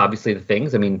changes, obviously, to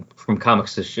things. I mean, from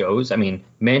comics to shows. I mean,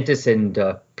 Mantis and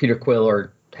Peter Quill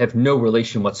have no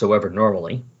relation whatsoever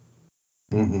normally.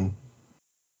 Mm-hmm.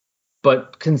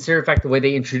 But consider the fact the way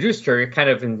they introduced her, it kind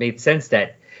of made sense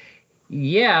that,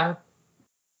 yeah,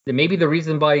 maybe the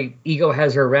reason why Ego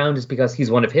has her around is because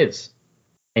he's one of his,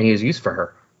 and he has use for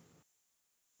her.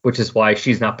 Which is why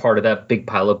she's not part of that big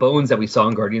pile of bones that we saw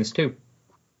in Guardians 2.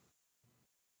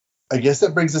 I guess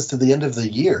that brings us to the end of the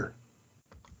year.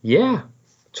 Yeah,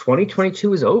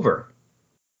 2022 is over.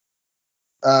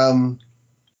 What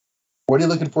are you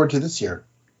looking forward to this year?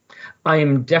 I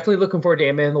am definitely looking forward to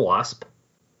Ant-Man and the Wasp.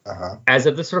 Uh-huh. As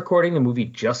of this recording, the movie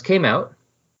just came out.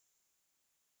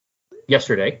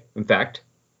 Yesterday, in fact.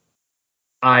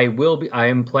 I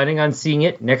am planning on seeing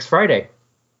it next Friday.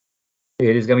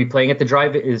 It is going to be playing at the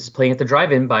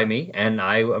drive-in by me, and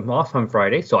I am off on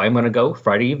Friday, so I'm going to go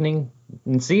Friday evening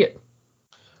and see it.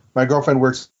 My girlfriend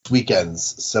works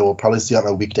weekends, so we'll probably see it on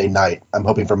a weekday night. I'm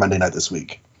hoping for Monday night this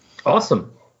week.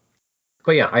 Awesome.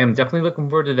 But yeah, I am definitely looking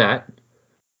forward to that.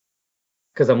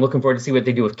 Because I'm looking forward to see what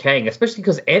they do with Kang, especially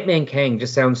because Ant-Man Kang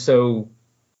just sounds so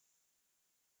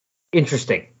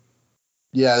interesting.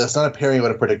 Yeah, that's not a pairing I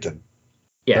would have predicted.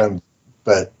 Yeah.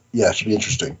 But yeah, it should be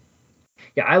interesting.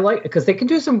 Yeah, I like because they can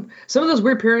do some of those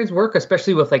weird pairings work,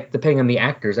 especially with like depending on the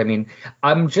actors. I mean,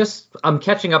 I'm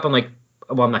catching up on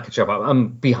I'm not catching up. I'm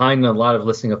behind a lot of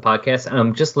listening of podcasts, and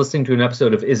I'm just listening to an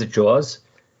episode of Is It Jaws?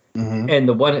 Mm-hmm. And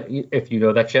the one, if you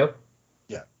know that show.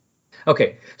 Yeah.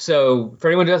 Okay, so for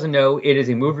anyone who doesn't know, it is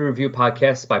a movie review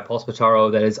podcast by Paul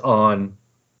Spataro that is on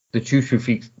the Two True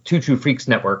Freaks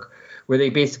network, where they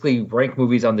basically rank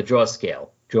movies on the Jaws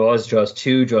scale. Jaws, Jaws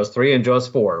 2, Jaws 3, and Jaws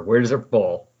 4. Where does it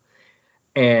fall?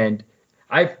 And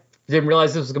I didn't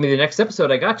realize this was going to be the next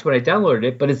episode I got to when I downloaded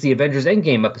it, but it's the Avengers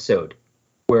Endgame episode,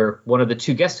 where one of the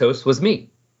two guest hosts was me.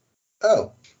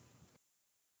 Oh.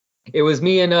 It was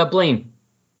me and Blaine.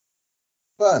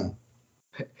 Fun.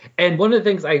 And one of the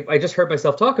things I just heard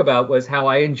myself talk about was how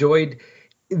I enjoyed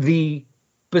the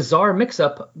bizarre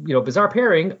mix-up, bizarre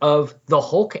pairing of the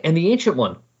Hulk and the Ancient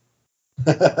One.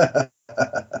 But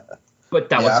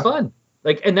that was fun.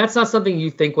 Like, and that's not something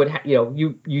you think would,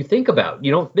 you think about.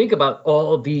 You don't think about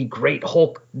all the great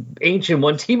Hulk Ancient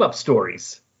One team-up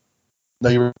stories. No,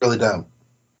 you really don't.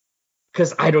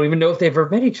 Because I don't even know if they've ever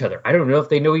met each other. I don't know if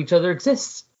they know each other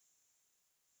exists.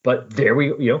 But there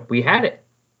we had it.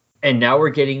 And now we're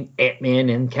getting Ant-Man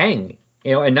and Kang,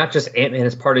 and not just Ant-Man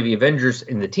as part of the Avengers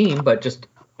in the team, but just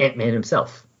Ant-Man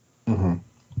himself. Mm-hmm.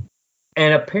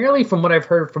 And apparently, from what I've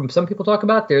heard from some people talk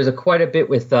about, there's quite a bit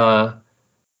with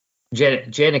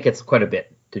Janet. Janet gets quite a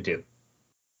bit to do.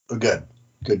 Oh, good.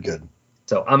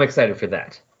 So I'm excited for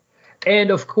that.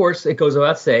 And of course, it goes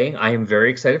without saying, I am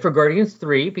very excited for Guardians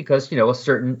 3 because, a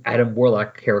certain Adam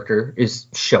Warlock character is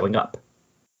showing up.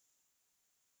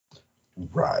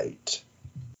 Right.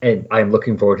 And I'm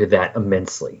looking forward to that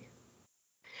immensely.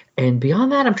 And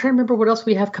beyond that, I'm trying to remember what else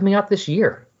we have coming out this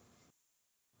year.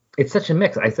 It's such a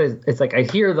mix. It's like I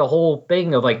hear the whole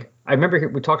thing of like, I remember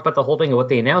we talked about the whole thing of what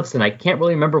they announced, and I can't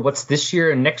really remember what's this year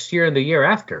and next year and the year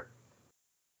after.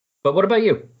 But what about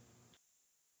you?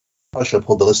 I should have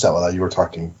pulled the list out while you were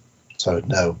talking, so I would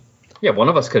know. Yeah, one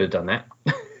of us could have done that.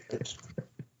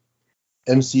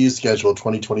 MCU schedule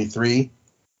 2023.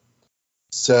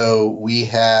 So we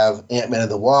have Ant-Man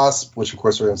and the Wasp, which of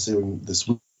course we're going to see this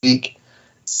week.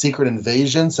 Secret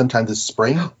Invasion sometime this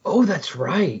spring. Oh, that's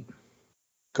right.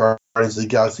 Guardians of the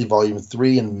Galaxy Volume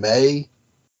 3 in May.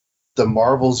 The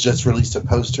Marvels just released a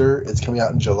poster. It's coming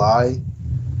out in July.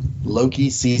 Loki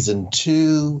Season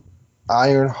 2.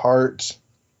 Ironheart.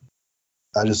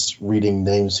 I'm just reading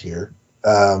names here.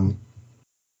 I want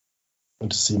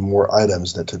to see more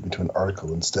items, and that took me to an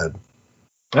article instead.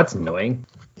 That's annoying.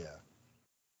 Yeah.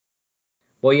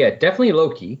 Well, yeah, definitely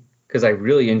Loki, because I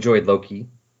really enjoyed Loki.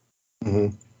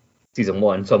 Mm-hmm. Season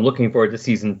 1, so I'm looking forward to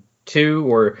Season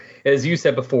 2, or as you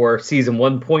said before, season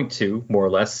 1.2, more or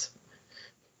less,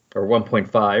 or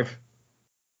 1.5.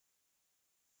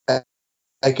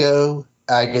 Echo,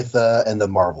 Agatha, and the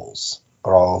Marvels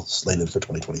are all slated for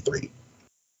 2023.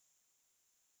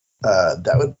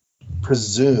 That would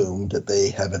presume that they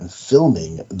have been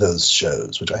filming those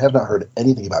shows, which I have not heard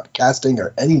anything about casting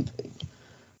or anything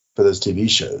for those TV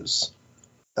shows.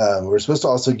 We're supposed to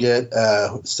also get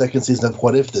a second season of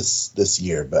What If this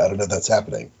year, but I don't know if that's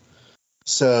happening.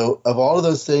 So of all of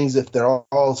those things, if they're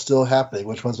all still happening,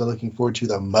 which ones am I looking forward to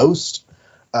the most?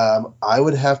 I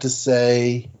would have to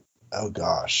say, oh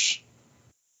gosh.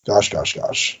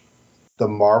 The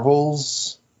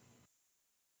Marvels,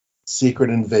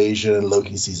 Secret Invasion, and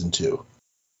Loki Season 2.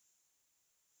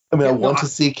 I mean, I want to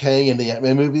see Kang in the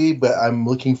Ant-Man movie, but I'm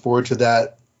looking forward to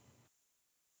that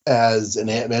as an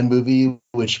Ant-Man movie,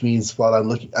 which means while I'm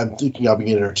thinking I'll be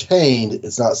getting entertained,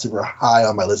 it's not super high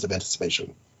on my list of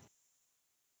anticipation.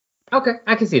 Okay,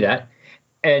 I can see that.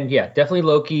 And yeah, definitely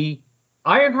Loki.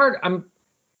 Ironheart,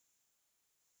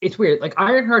 it's weird. Like,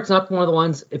 Ironheart's not one of the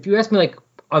ones, if you ask me, like,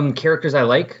 on characters I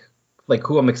like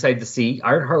who I'm excited to see,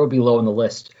 Ironheart would be low on the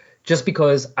list, just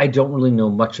because I don't really know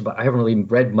much about, I haven't really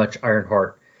read much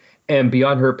Ironheart. And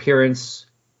beyond her appearance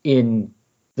in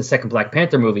the second Black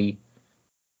Panther movie,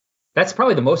 that's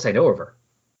probably the most I know of her.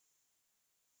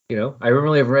 You know, I don't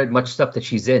really have read much stuff that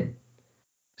she's in.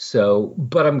 So,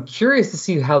 but I'm curious to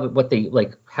see how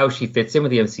she fits in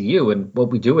with the MCU and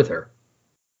what we do with her.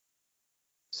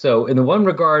 So in the one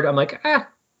regard, I'm like,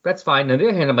 that's fine. On the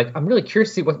other hand, I'm like, I'm really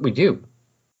curious to see what we do,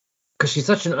 because she's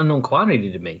such an unknown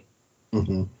quantity to me.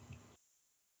 Mm-hmm.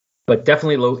 But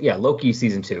definitely, Loki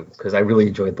season 2, because I really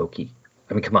enjoyed Loki.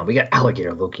 I mean, come on, we got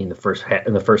alligator Loki in the first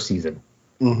season.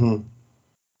 Mm-hmm.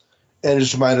 And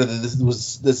just a reminder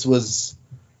that this was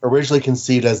originally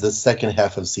conceived as the second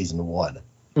half of season 1,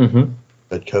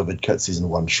 but COVID cut season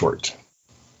 1 short.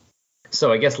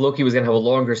 So I guess Loki was going to have a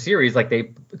longer series, like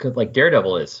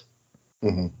Daredevil is.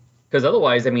 Mm-hmm. Because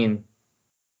otherwise, I mean,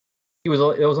 it was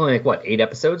only 8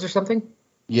 episodes or something?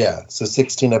 Yeah, so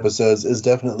 16 episodes is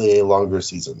definitely a longer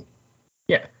season.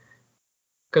 Yeah.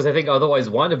 Because I think otherwise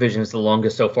WandaVision is the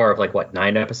longest so far of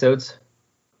 9 episodes?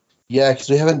 Yeah, because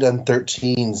we haven't done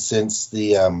 13 since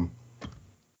the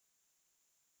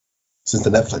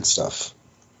Netflix stuff.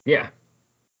 Yeah.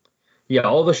 Yeah,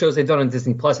 all the shows they've done on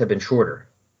Disney Plus have been shorter.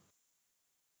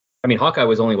 I mean, Hawkeye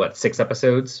was only, 6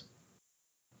 episodes?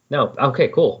 No, okay,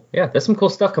 cool. Yeah, there's some cool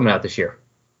stuff coming out this year.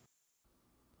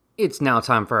 It's now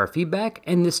time for our feedback,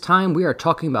 and this time we are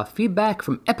talking about feedback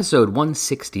from episode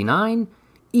 169,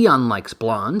 Eon Likes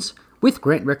Blondes, with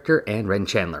Grant Richter and Ren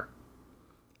Chandler.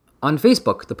 On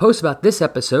Facebook, the post about this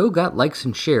episode got likes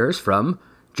and shares from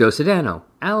Joe Sedano,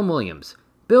 Alan Williams,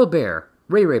 Bill Bear,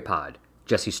 Ray Pod,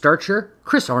 Jesse Starcher,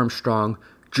 Chris Armstrong,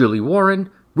 Julie Warren,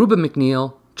 Ruben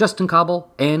McNeil, Justin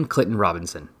Cobble, and Clinton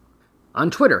Robinson. On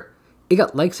Twitter, it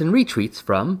got likes and retweets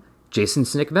from Jason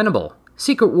Snick Venable,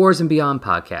 Secret Wars and Beyond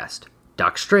Podcast,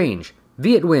 Doc Strange,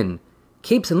 Viet Win,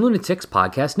 Capes and Lunatics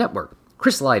Podcast Network,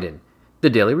 Chris Lydon, The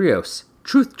Daily Rios,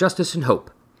 Truth, Justice, and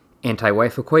Hope,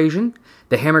 Anti-Wife Equation,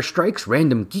 The Hammer Strikes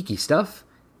Random Geeky Stuff,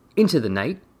 Into the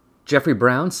Night, Jeffrey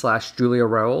Brown / Julia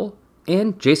Raoul,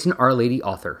 and Jason R. Lady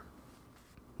Author.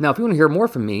 Now, if you want to hear more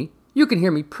from me, you can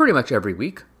hear me pretty much every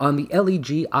week on the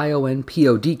LEGION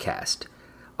PODcast.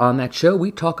 On that show,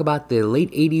 we talk about the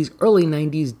late 80s, early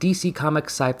 90s DC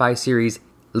Comics sci-fi series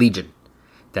Legion.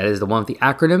 That is the one with the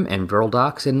acronym and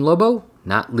Viraldox and Lobo,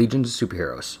 not Legions of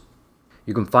Superheroes.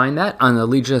 You can find that on the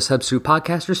Legion of Substitute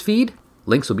Podcasters feed.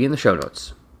 Links will be in the show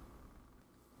notes.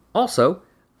 Also,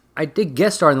 I did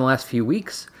guest star in the last few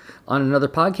weeks on another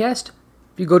podcast.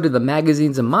 If you go to the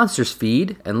Magazines and Monsters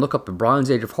feed and look up the Bronze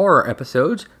Age of Horror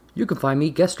episodes, you can find me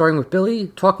guest starring with Billy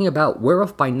talking about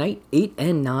Werewolf by Night 8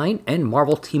 and 9 and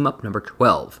Marvel Team Up number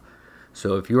 12.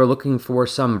 So if you are looking for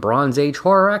some Bronze Age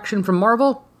horror action from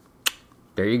Marvel,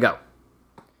 there you go.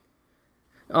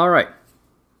 Alright.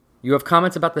 You have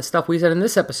comments about the stuff we said in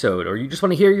this episode, or you just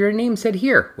want to hear your name said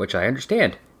here, which I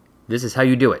understand. This is how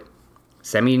you do it.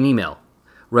 Send me an email.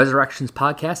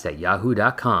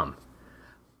 resurrectionspodcast@yahoo.com.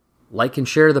 Like and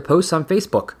share the posts on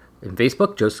Facebook. In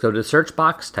Facebook, just go to the search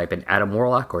box, type in Adam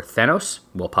Warlock or Thanos,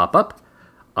 will pop up.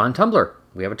 On Tumblr,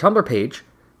 we have a Tumblr page.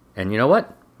 And you know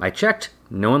what? I checked.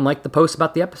 No one liked the post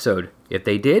about the episode. If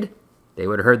they did, they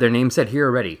would have heard their name said here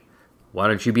already. Why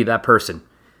don't you be that person?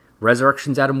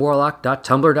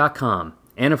 resurrectionsadamwarlock.tumblr.com.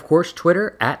 And of course,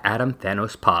 Twitter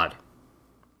 @AdamThanosPod.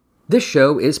 This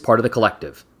show is part of The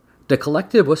Collective. The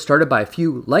Collective was started by a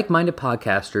few like-minded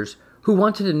podcasters who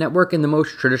wanted to network in the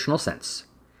most traditional sense.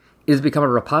 It has become a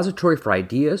repository for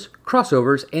ideas,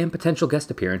 crossovers, and potential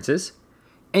guest appearances.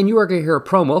 And you are going to hear a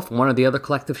promo from one of the other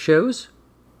collective shows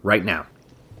right now.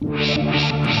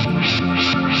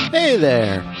 Hey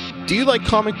there! Do you like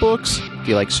comic books? Do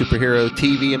you like superhero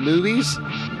TV and movies?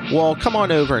 Well, come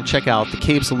on over and check out the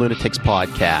Capes and Lunatics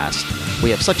podcast. We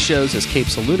have such shows as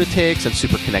Capes and Lunatics and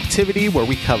Super Connectivity, where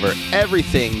we cover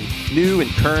everything new and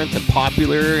current and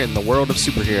popular in the world of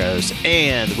superheroes.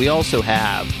 And we also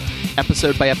have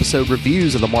episode-by-episode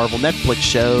reviews of the Marvel Netflix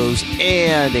shows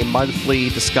and a monthly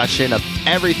discussion of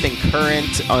everything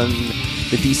current on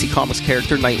the DC Comics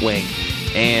character Nightwing,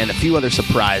 and a few other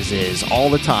surprises all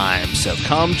the time. So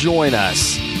come join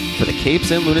us for the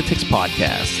Capes and Lunatics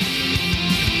podcast.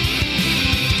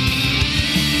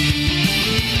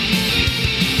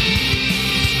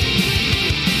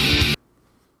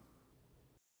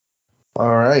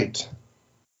 All right.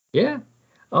 Yeah.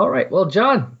 All right. Well,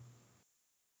 John,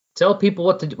 tell people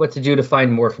what to do to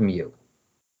find more from you.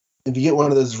 If you get one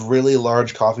of those really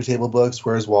large coffee table books,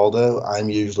 Where's Waldo? I'm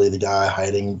usually the guy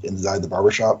hiding inside the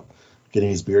barbershop, getting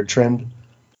his beard trimmed.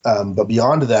 But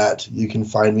beyond that, you can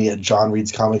find me at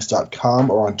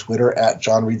johnreadscomics.com or on Twitter at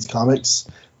johnreadscomics.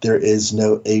 There is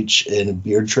no H in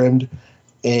beard trimmed.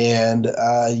 And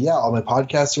all my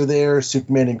podcasts are there.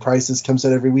 Superman in Crisis comes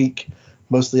out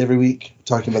mostly every week,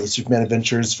 talking about the Superman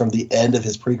adventures from the end of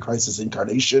his pre-crisis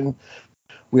incarnation.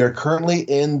 We are currently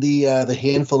in the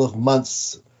handful of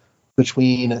months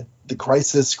between the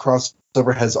Crisis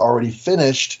crossover has already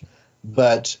finished,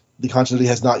 but the continuity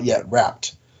has not yet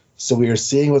wrapped. So we are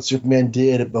seeing what Superman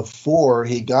did before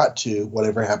he got to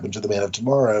whatever happened to the Man of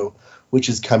Tomorrow, which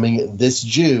is coming this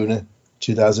June,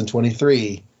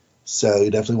 2023. So you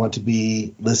definitely want to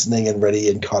be listening and ready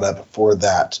and caught up for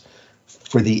that,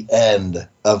 for the end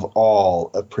of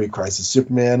all of pre-crisis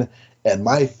Superman, and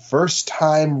my first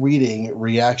time reading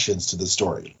reactions to the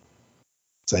story.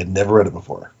 So I'd never read it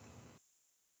before.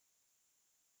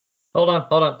 Hold on.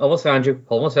 Almost found you.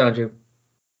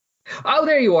 Oh,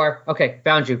 there you are. Okay,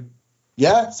 found you.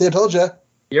 Yeah, see, I told you.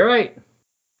 You're right.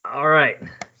 All right.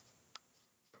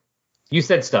 You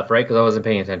said stuff, right? Because I wasn't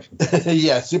paying attention.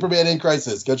 Yeah, Superman in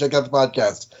Crisis. Go check out the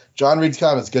podcast. John Reads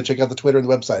Comics. Go check out the Twitter and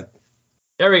the website.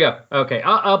 There we go. Okay,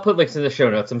 I'll put links in the show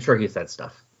notes. I'm sure he said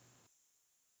stuff.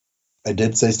 I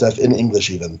did say stuff in English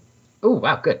even. Oh,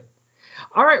 wow, good.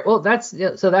 All right, well, that's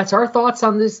our thoughts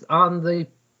on the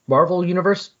Marvel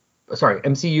Universe,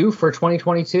 MCU for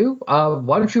 2022.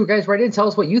 Why don't you guys write in and tell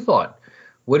us what you thought?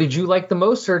 What did you like the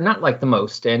most or not like the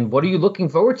most? And what are you looking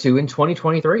forward to in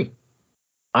 2023?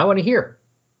 I want to hear.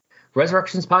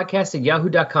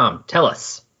 resurrectionspodcast@yahoo.com. Tell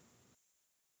us.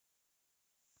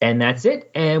 And that's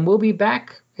it. And we'll be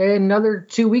back in another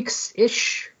 2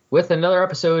 weeks-ish with another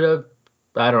episode of,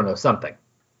 I don't know, something.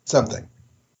 Something.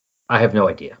 I have no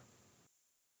idea.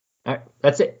 All right.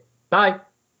 That's it. Bye.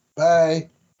 Bye.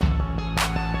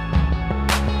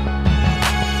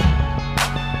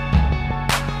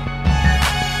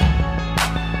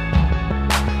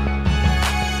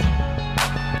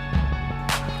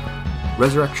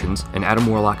 Resurrections, an Adam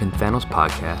Warlock and Thanos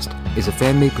podcast, is a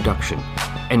fan-made production,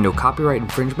 and no copyright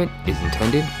infringement is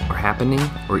intended or happening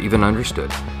or even understood.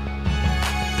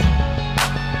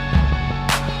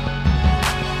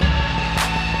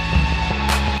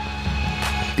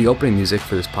 The opening music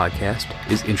for this podcast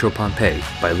is Intro Pompeii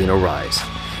by Lino Rise,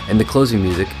 and the closing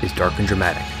music is Dark and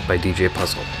Dramatic by DJ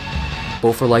Puzzle.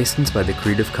 Both are licensed by the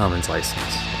Creative Commons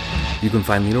license. You can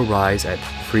find Lino Rise at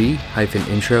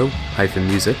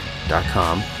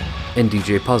free-intro-music.com and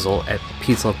DJ Puzzle at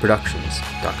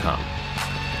peaceloveproductions.com.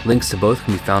 Links to both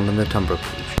can be found on the Tumblr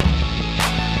page.